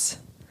puppies.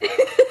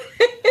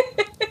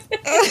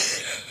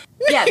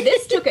 Yeah,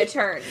 this took a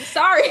turn.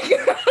 Sorry.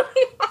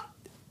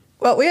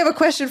 Well, we have a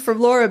question from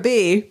Laura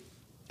B.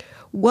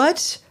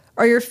 What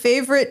are your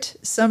favorite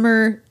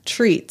summer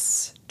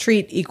treats?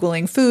 Treat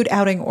equaling food,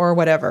 outing, or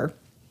whatever.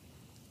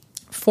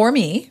 For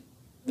me,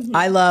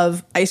 I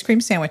love ice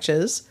cream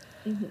sandwiches.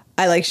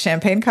 I like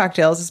champagne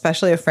cocktails,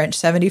 especially a French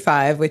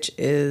 75, which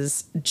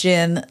is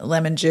gin,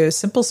 lemon juice,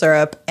 simple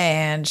syrup,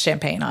 and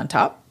champagne on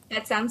top.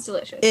 That sounds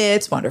delicious.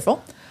 It's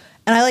wonderful.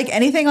 And I like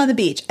anything on the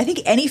beach. I think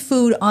any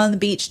food on the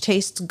beach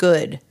tastes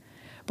good.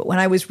 But when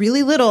I was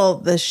really little,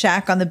 the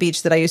shack on the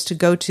beach that I used to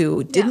go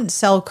to didn't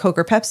sell Coke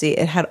or Pepsi.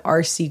 It had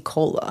RC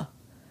Cola.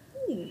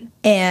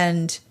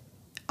 And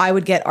I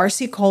would get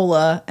RC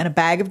Cola and a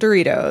bag of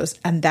Doritos,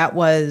 and that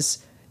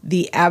was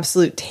the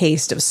absolute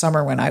taste of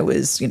summer when I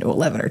was,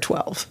 11 or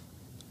 12.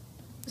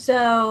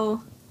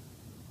 So,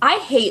 I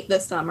hate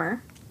the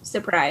summer.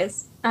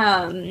 Surprise.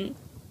 Even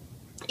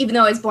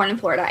though I was born in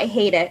Florida, I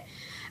hate it.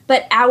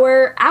 But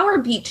our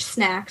beach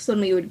snacks when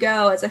we would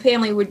go as a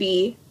family would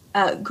be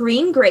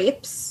green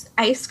grapes,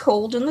 ice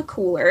cold in the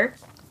cooler.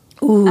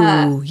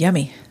 Ooh,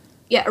 yummy.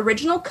 Yeah,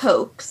 original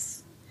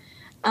Cokes.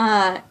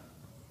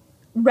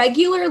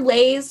 Regular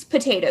Lay's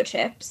potato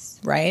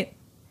chips. Right.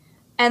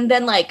 And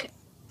then, like,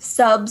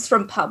 subs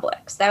from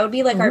Publix. That would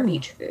be, like, our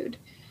beach food.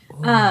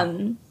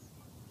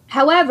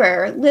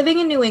 However, living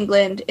in New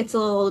England, it's a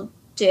little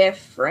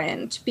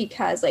different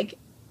because, like,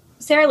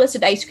 Sarah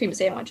listed ice cream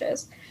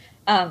sandwiches.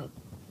 I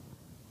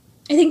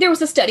think there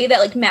was a study that,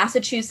 like,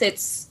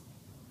 Massachusetts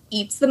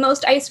eats the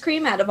most ice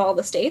cream out of all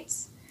the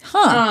states.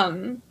 Huh.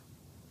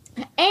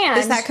 And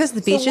is that because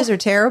the beaches are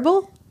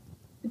terrible?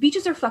 The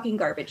beaches are fucking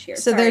garbage here.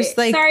 So there's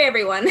like, sorry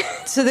everyone.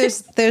 So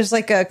there's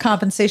like a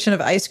compensation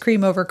of ice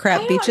cream over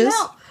crap beaches.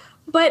 Know.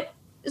 But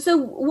so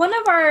one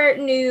of our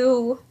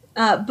new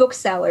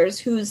booksellers,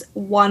 who's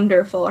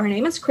wonderful, her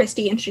name is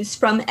Christy, and she's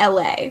from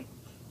LA.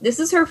 This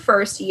is her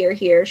first year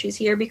here. She's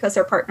here because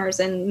her partner's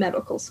in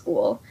medical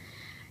school.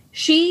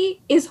 She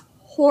is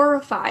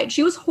horrified.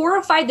 She was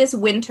horrified this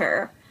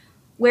winter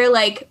where,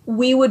 like,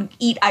 we would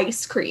eat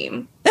ice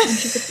cream. And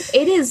she's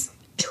like, it is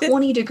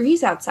 20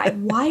 degrees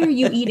outside. Why are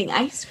you eating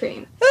ice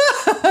cream?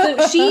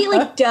 So she,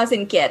 like,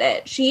 doesn't get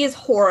it. She is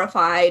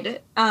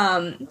horrified.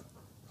 But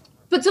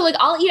so, like,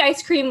 I'll eat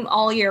ice cream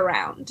all year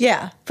round.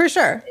 Yeah, for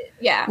sure.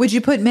 Yeah. Would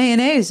you put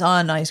mayonnaise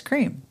on ice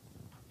cream?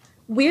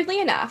 Weirdly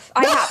enough,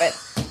 I haven't.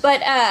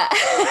 But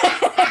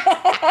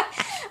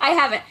I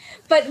haven't.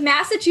 But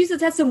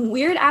Massachusetts has some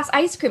weird-ass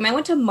ice cream. I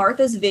went to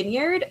Martha's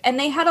Vineyard, and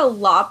they had a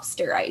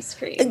lobster ice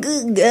cream.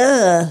 Did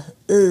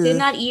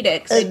not eat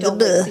it because I don't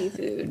like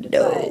seafood.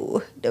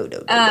 No.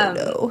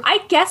 I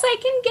guess I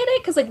can get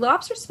it because, like,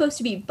 lobster's supposed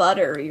to be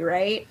buttery,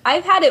 right?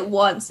 I've had it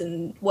once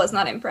and was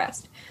not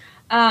impressed.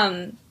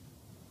 But,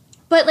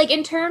 like,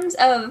 in terms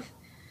of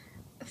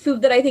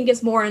food that I think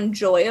is more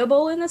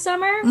enjoyable in the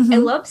summer, I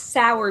love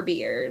sour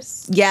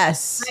beers.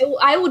 Yes.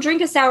 I will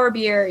drink a sour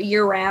beer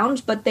year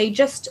round, but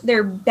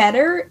they're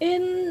better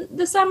in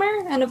the summer.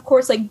 And of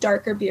course, like,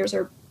 darker beers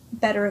are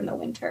better in the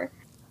winter.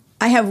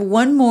 I have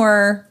one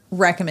more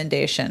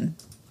recommendation.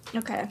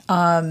 Okay.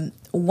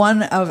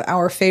 One of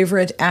our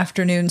favorite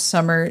afternoon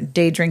summer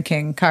day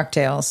drinking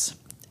cocktails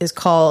is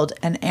called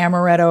an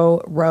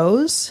amaretto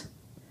rose.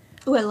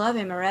 Oh, I love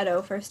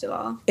amaretto, first of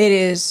all. It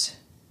is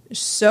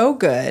so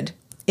good.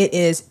 It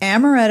is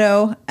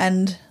amaretto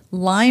and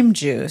lime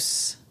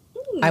juice.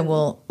 I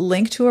will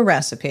link to a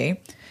recipe.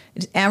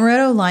 It's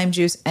amaretto, lime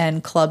juice,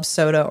 and club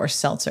soda or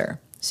seltzer.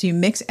 So you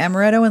mix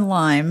amaretto and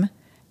lime,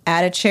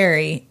 add a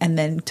cherry, and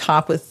then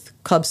top with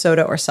club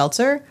soda or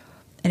seltzer.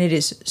 And it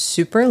is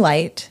super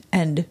light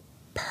and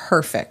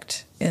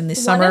perfect in the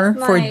summer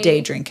for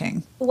day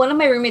drinking. One of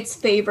my roommate's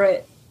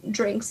favorite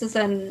drinks is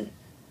an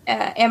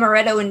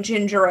amaretto and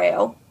ginger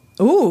ale.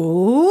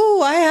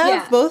 Ooh, I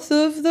have both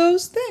of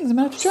those things. I'm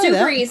going to have to try that.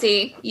 Super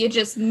easy. You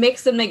just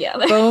mix them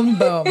together. Boom,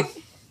 boom.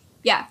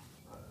 Yeah.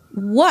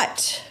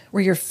 What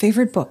were your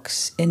favorite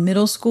books in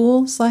middle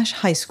school /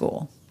 high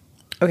school?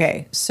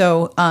 Okay,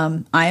 so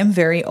I am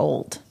very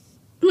old.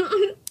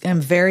 I'm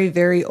very,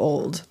 very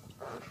old.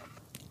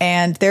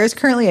 And there's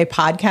currently a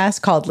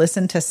podcast called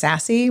Listen to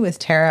Sassy with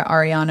Tara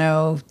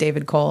Ariano,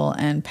 David Cole,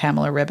 and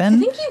Pamela Ribben. I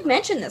think you've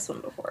mentioned this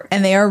one before.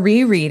 And they are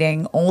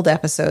rereading old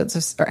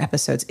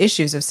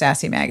issues of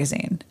Sassy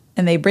Magazine.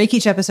 And they break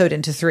each episode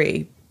into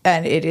 3.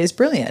 And it is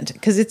brilliant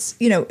because it's,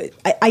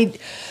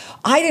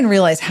 I didn't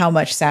realize how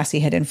much Sassy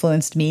had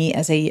influenced me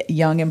as a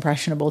young,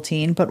 impressionable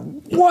teen, but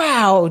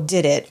wow,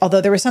 did it.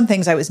 Although there were some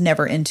things I was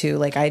never into.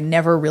 Like I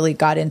never really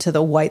got into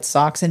the white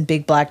socks and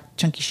big black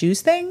chunky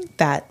shoes thing.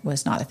 That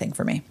was not a thing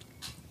for me.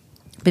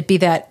 But be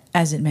that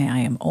as it may, I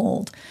am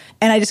old.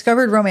 And I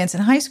discovered romance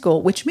in high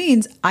school, which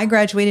means I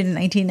graduated in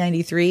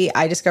 1993.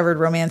 I discovered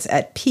romance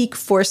at peak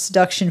force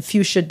seduction,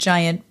 fuchsia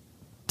giant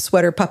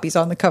sweater puppies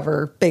on the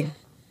cover, big,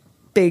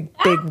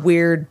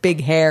 weird,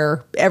 big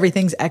hair.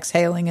 Everything's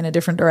exhaling in a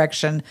different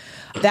direction.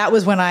 That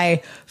was when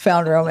I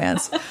found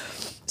romance.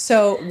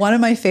 So one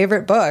of my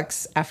favorite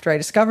books after I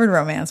discovered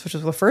romance, which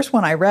was the first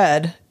one I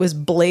read, was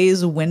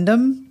Blaze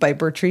Wyndham by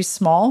Bertrice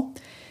Small.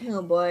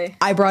 Oh, boy.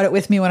 I brought it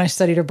with me when I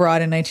studied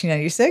abroad in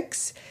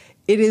 1996.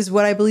 It is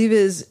what I believe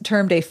is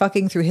termed a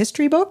fucking through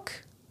history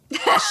book.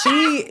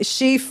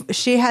 She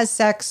has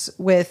sex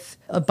with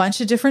a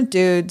bunch of different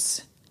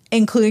dudes,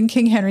 including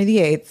King Henry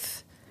VIII.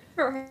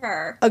 For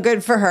her.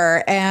 Good for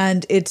her.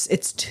 And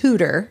it's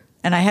Tudor.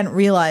 And I hadn't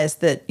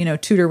realized that,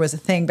 Tudor was a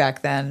thing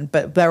back then,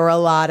 but there were a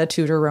lot of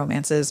Tudor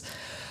romances.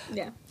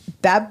 Yeah.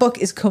 That book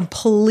is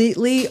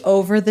completely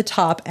over the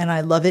top, and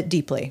I love it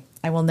deeply.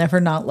 I will never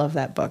not love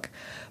that book.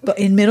 But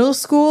in middle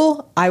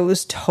school, I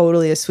was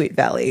totally a Sweet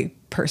Valley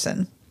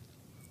person.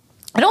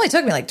 It only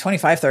took me like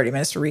 25, 30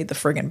 minutes to read the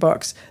friggin'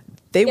 books.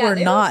 They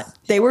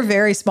were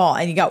very small.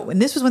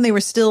 And this was when they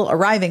were still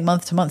arriving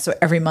month to month. So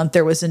every month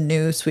there was a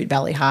new Sweet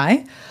Valley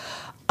High.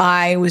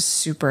 I was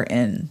super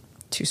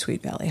into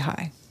Sweet Valley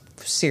High.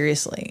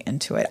 Seriously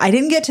into it. I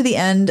didn't get to the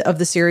end of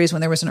the series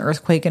when there was an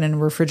earthquake and a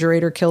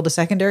refrigerator killed a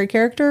secondary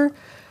character.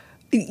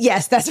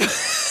 Yes, that's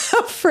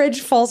a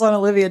fridge falls on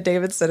Olivia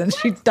Davidson and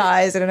she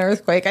dies in an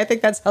earthquake. I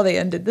think that's how they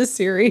ended the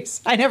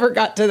series. I never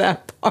got to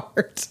that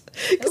part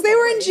because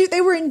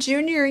they were in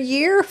junior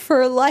year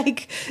for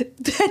like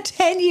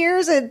 10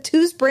 years and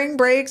 2 spring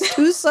breaks,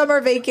 2 summer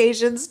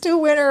vacations, 2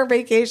 winter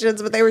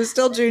vacations, but they were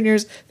still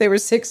juniors. They were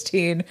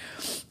 16.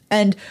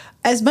 And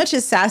as much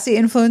as Sassy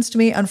influenced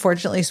me,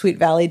 unfortunately, Sweet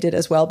Valley did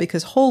as well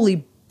because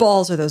holy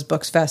balls are those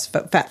books fat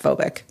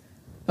phobic.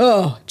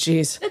 Oh,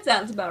 geez. That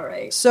sounds about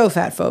right. So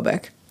fat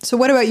phobic. So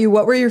what about you?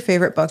 What were your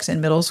favorite books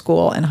in middle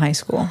school and high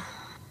school?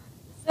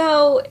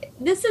 So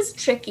this is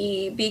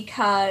tricky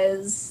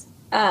because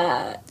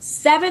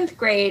 7th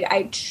grade,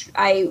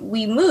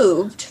 we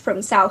moved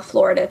from South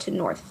Florida to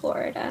North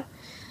Florida.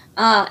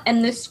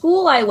 And the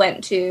school I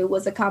went to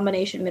was a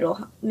combination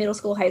middle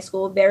school, high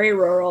school, very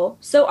rural.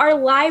 So our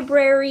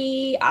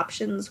library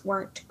options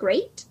weren't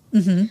great.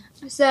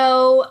 Mm-hmm.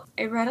 So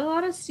I read a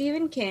lot of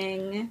Stephen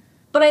King.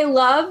 But I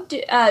loved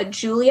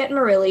Juliette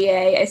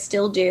Marillier. I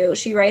still do.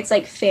 She writes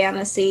like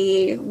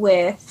fantasy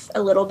with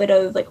a little bit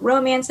of like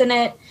romance in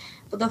it.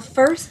 But the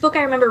first book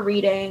I remember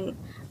reading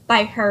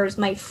by hers,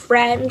 my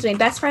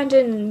best friend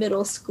in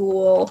middle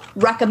school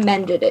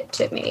recommended it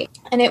to me.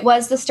 And it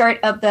was the start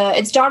of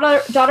it's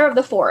Daughter of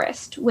the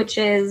Forest, which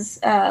is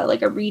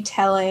like a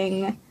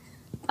retelling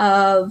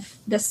of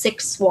The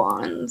Six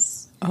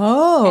Swans.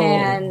 Oh.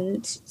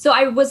 And so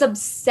I was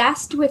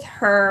obsessed with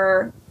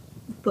her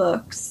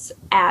books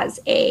as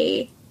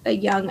a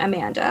young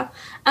Amanda.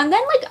 And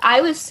then like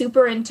I was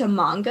super into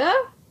manga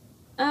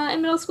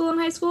in middle school and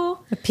high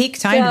school. A peak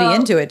time to be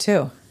into it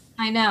too.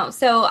 I know.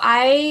 So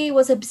I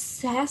was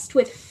obsessed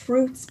with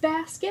Fruits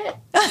Basket.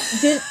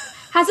 Has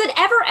it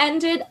ever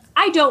ended?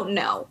 I don't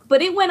know.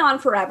 But it went on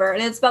forever.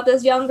 And it's about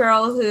this young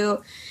girl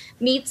who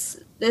meets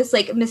this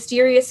like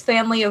mysterious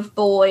family of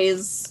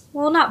boys.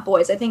 Well, not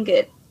boys. I think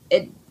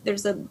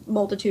there's a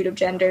multitude of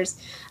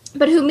genders.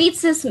 But who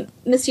meets this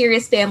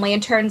mysterious family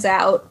and turns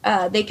out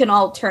they can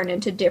all turn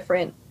into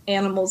different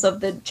animals of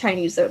the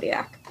Chinese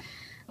zodiac.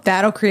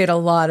 That'll create a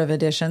lot of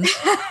additions.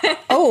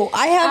 Oh,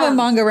 I have a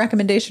manga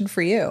recommendation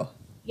for you.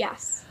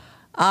 Yes.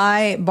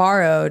 I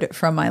borrowed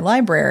from my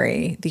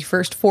library the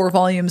first 4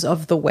 volumes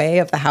of The Way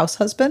of the House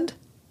Husband.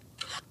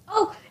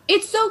 Oh,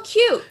 it's so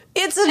cute.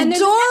 It's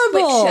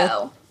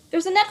adorable.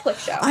 There's a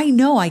Netflix show. I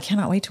know. I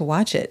cannot wait to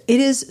watch it. It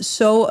is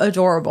so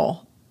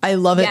adorable. I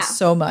love it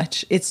so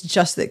much. It's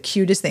just the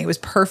cutest thing. It was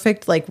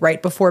perfect, like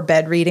right before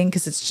bed reading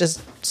because it's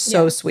just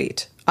so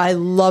sweet. I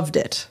loved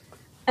it.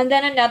 And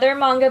then another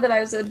manga that I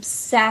was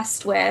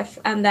obsessed with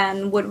and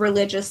then would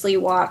religiously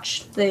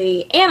watch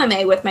the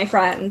anime with my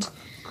friend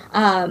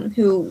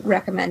who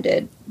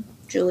recommended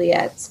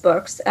Juliet's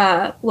books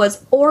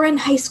was Orin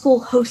High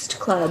School Host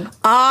Club.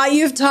 Ah,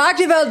 you've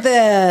talked about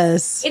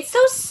this. It's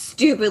so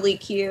stupidly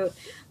cute.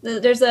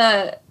 There's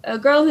a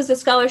girl who's a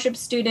scholarship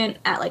student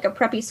at like a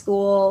preppy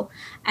school,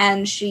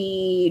 and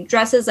she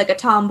dresses like a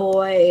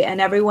tomboy,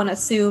 and everyone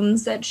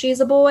assumes that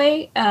she's a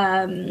boy.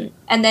 And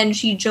then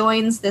she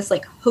joins this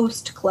like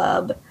host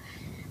club,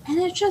 and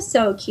it's just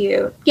so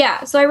cute.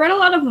 Yeah, so I read a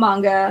lot of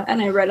manga,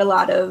 and I read a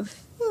lot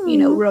of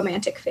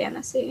romantic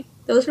fantasy.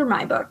 Those were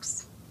my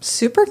books.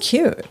 Super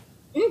cute.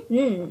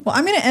 Mm-hmm. Well,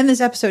 I'm going to end this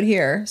episode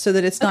here so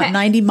that it's not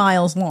 90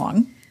 miles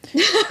long.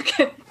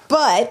 Okay.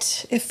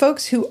 But if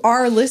folks who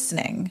are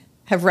listening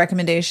have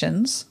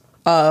recommendations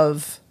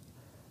of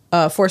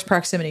forced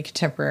proximity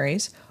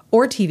contemporaries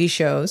or TV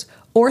shows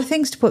or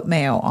things to put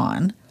Mayo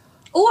on,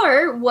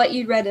 Or what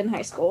you read in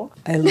high school.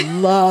 I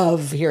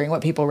love hearing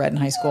what people read in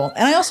high school.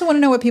 And I also want to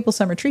know what people's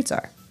summer treats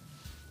are.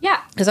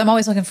 Yeah. Because I'm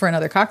always looking for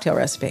another cocktail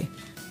recipe.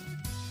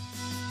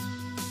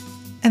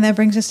 And that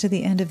brings us to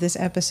the end of this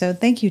episode.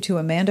 Thank you to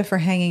Amanda for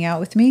hanging out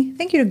with me.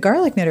 Thank you to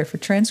Garlic Knitter for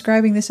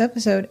transcribing this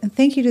episode. And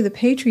thank you to the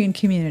Patreon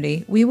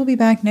community. We will be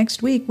back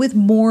next week with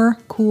more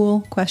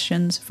cool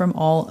questions from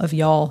all of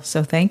y'all.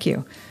 So thank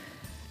you.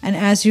 And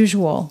as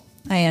usual,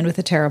 I end with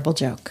a terrible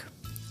joke.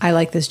 I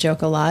like this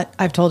joke a lot.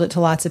 I've told it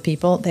to lots of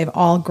people. They've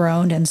all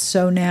groaned. And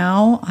so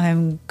now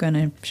I'm going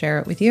to share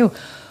it with you.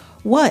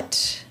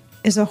 What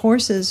is a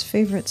horse's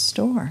favorite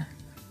store?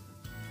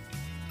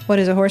 What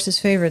is a horse's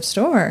favorite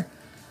store?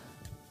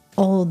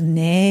 Old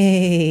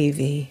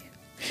Navy.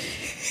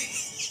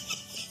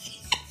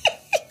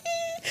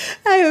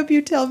 I hope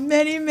you tell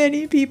many,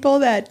 many people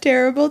that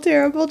terrible,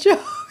 terrible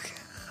joke.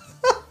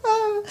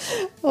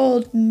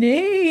 Old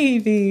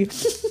Navy.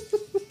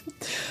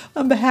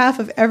 On behalf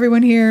of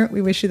everyone here,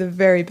 we wish you the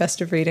very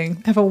best of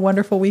reading. Have a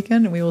wonderful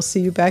weekend, and we will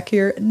see you back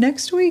here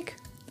next week.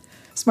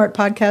 Smart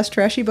Podcast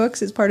Trashy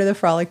Books is part of the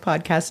Frolic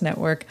Podcast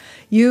Network.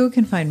 You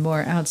can find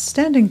more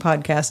outstanding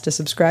podcasts to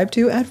subscribe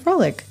to at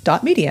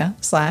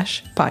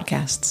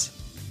frolic.media/podcasts.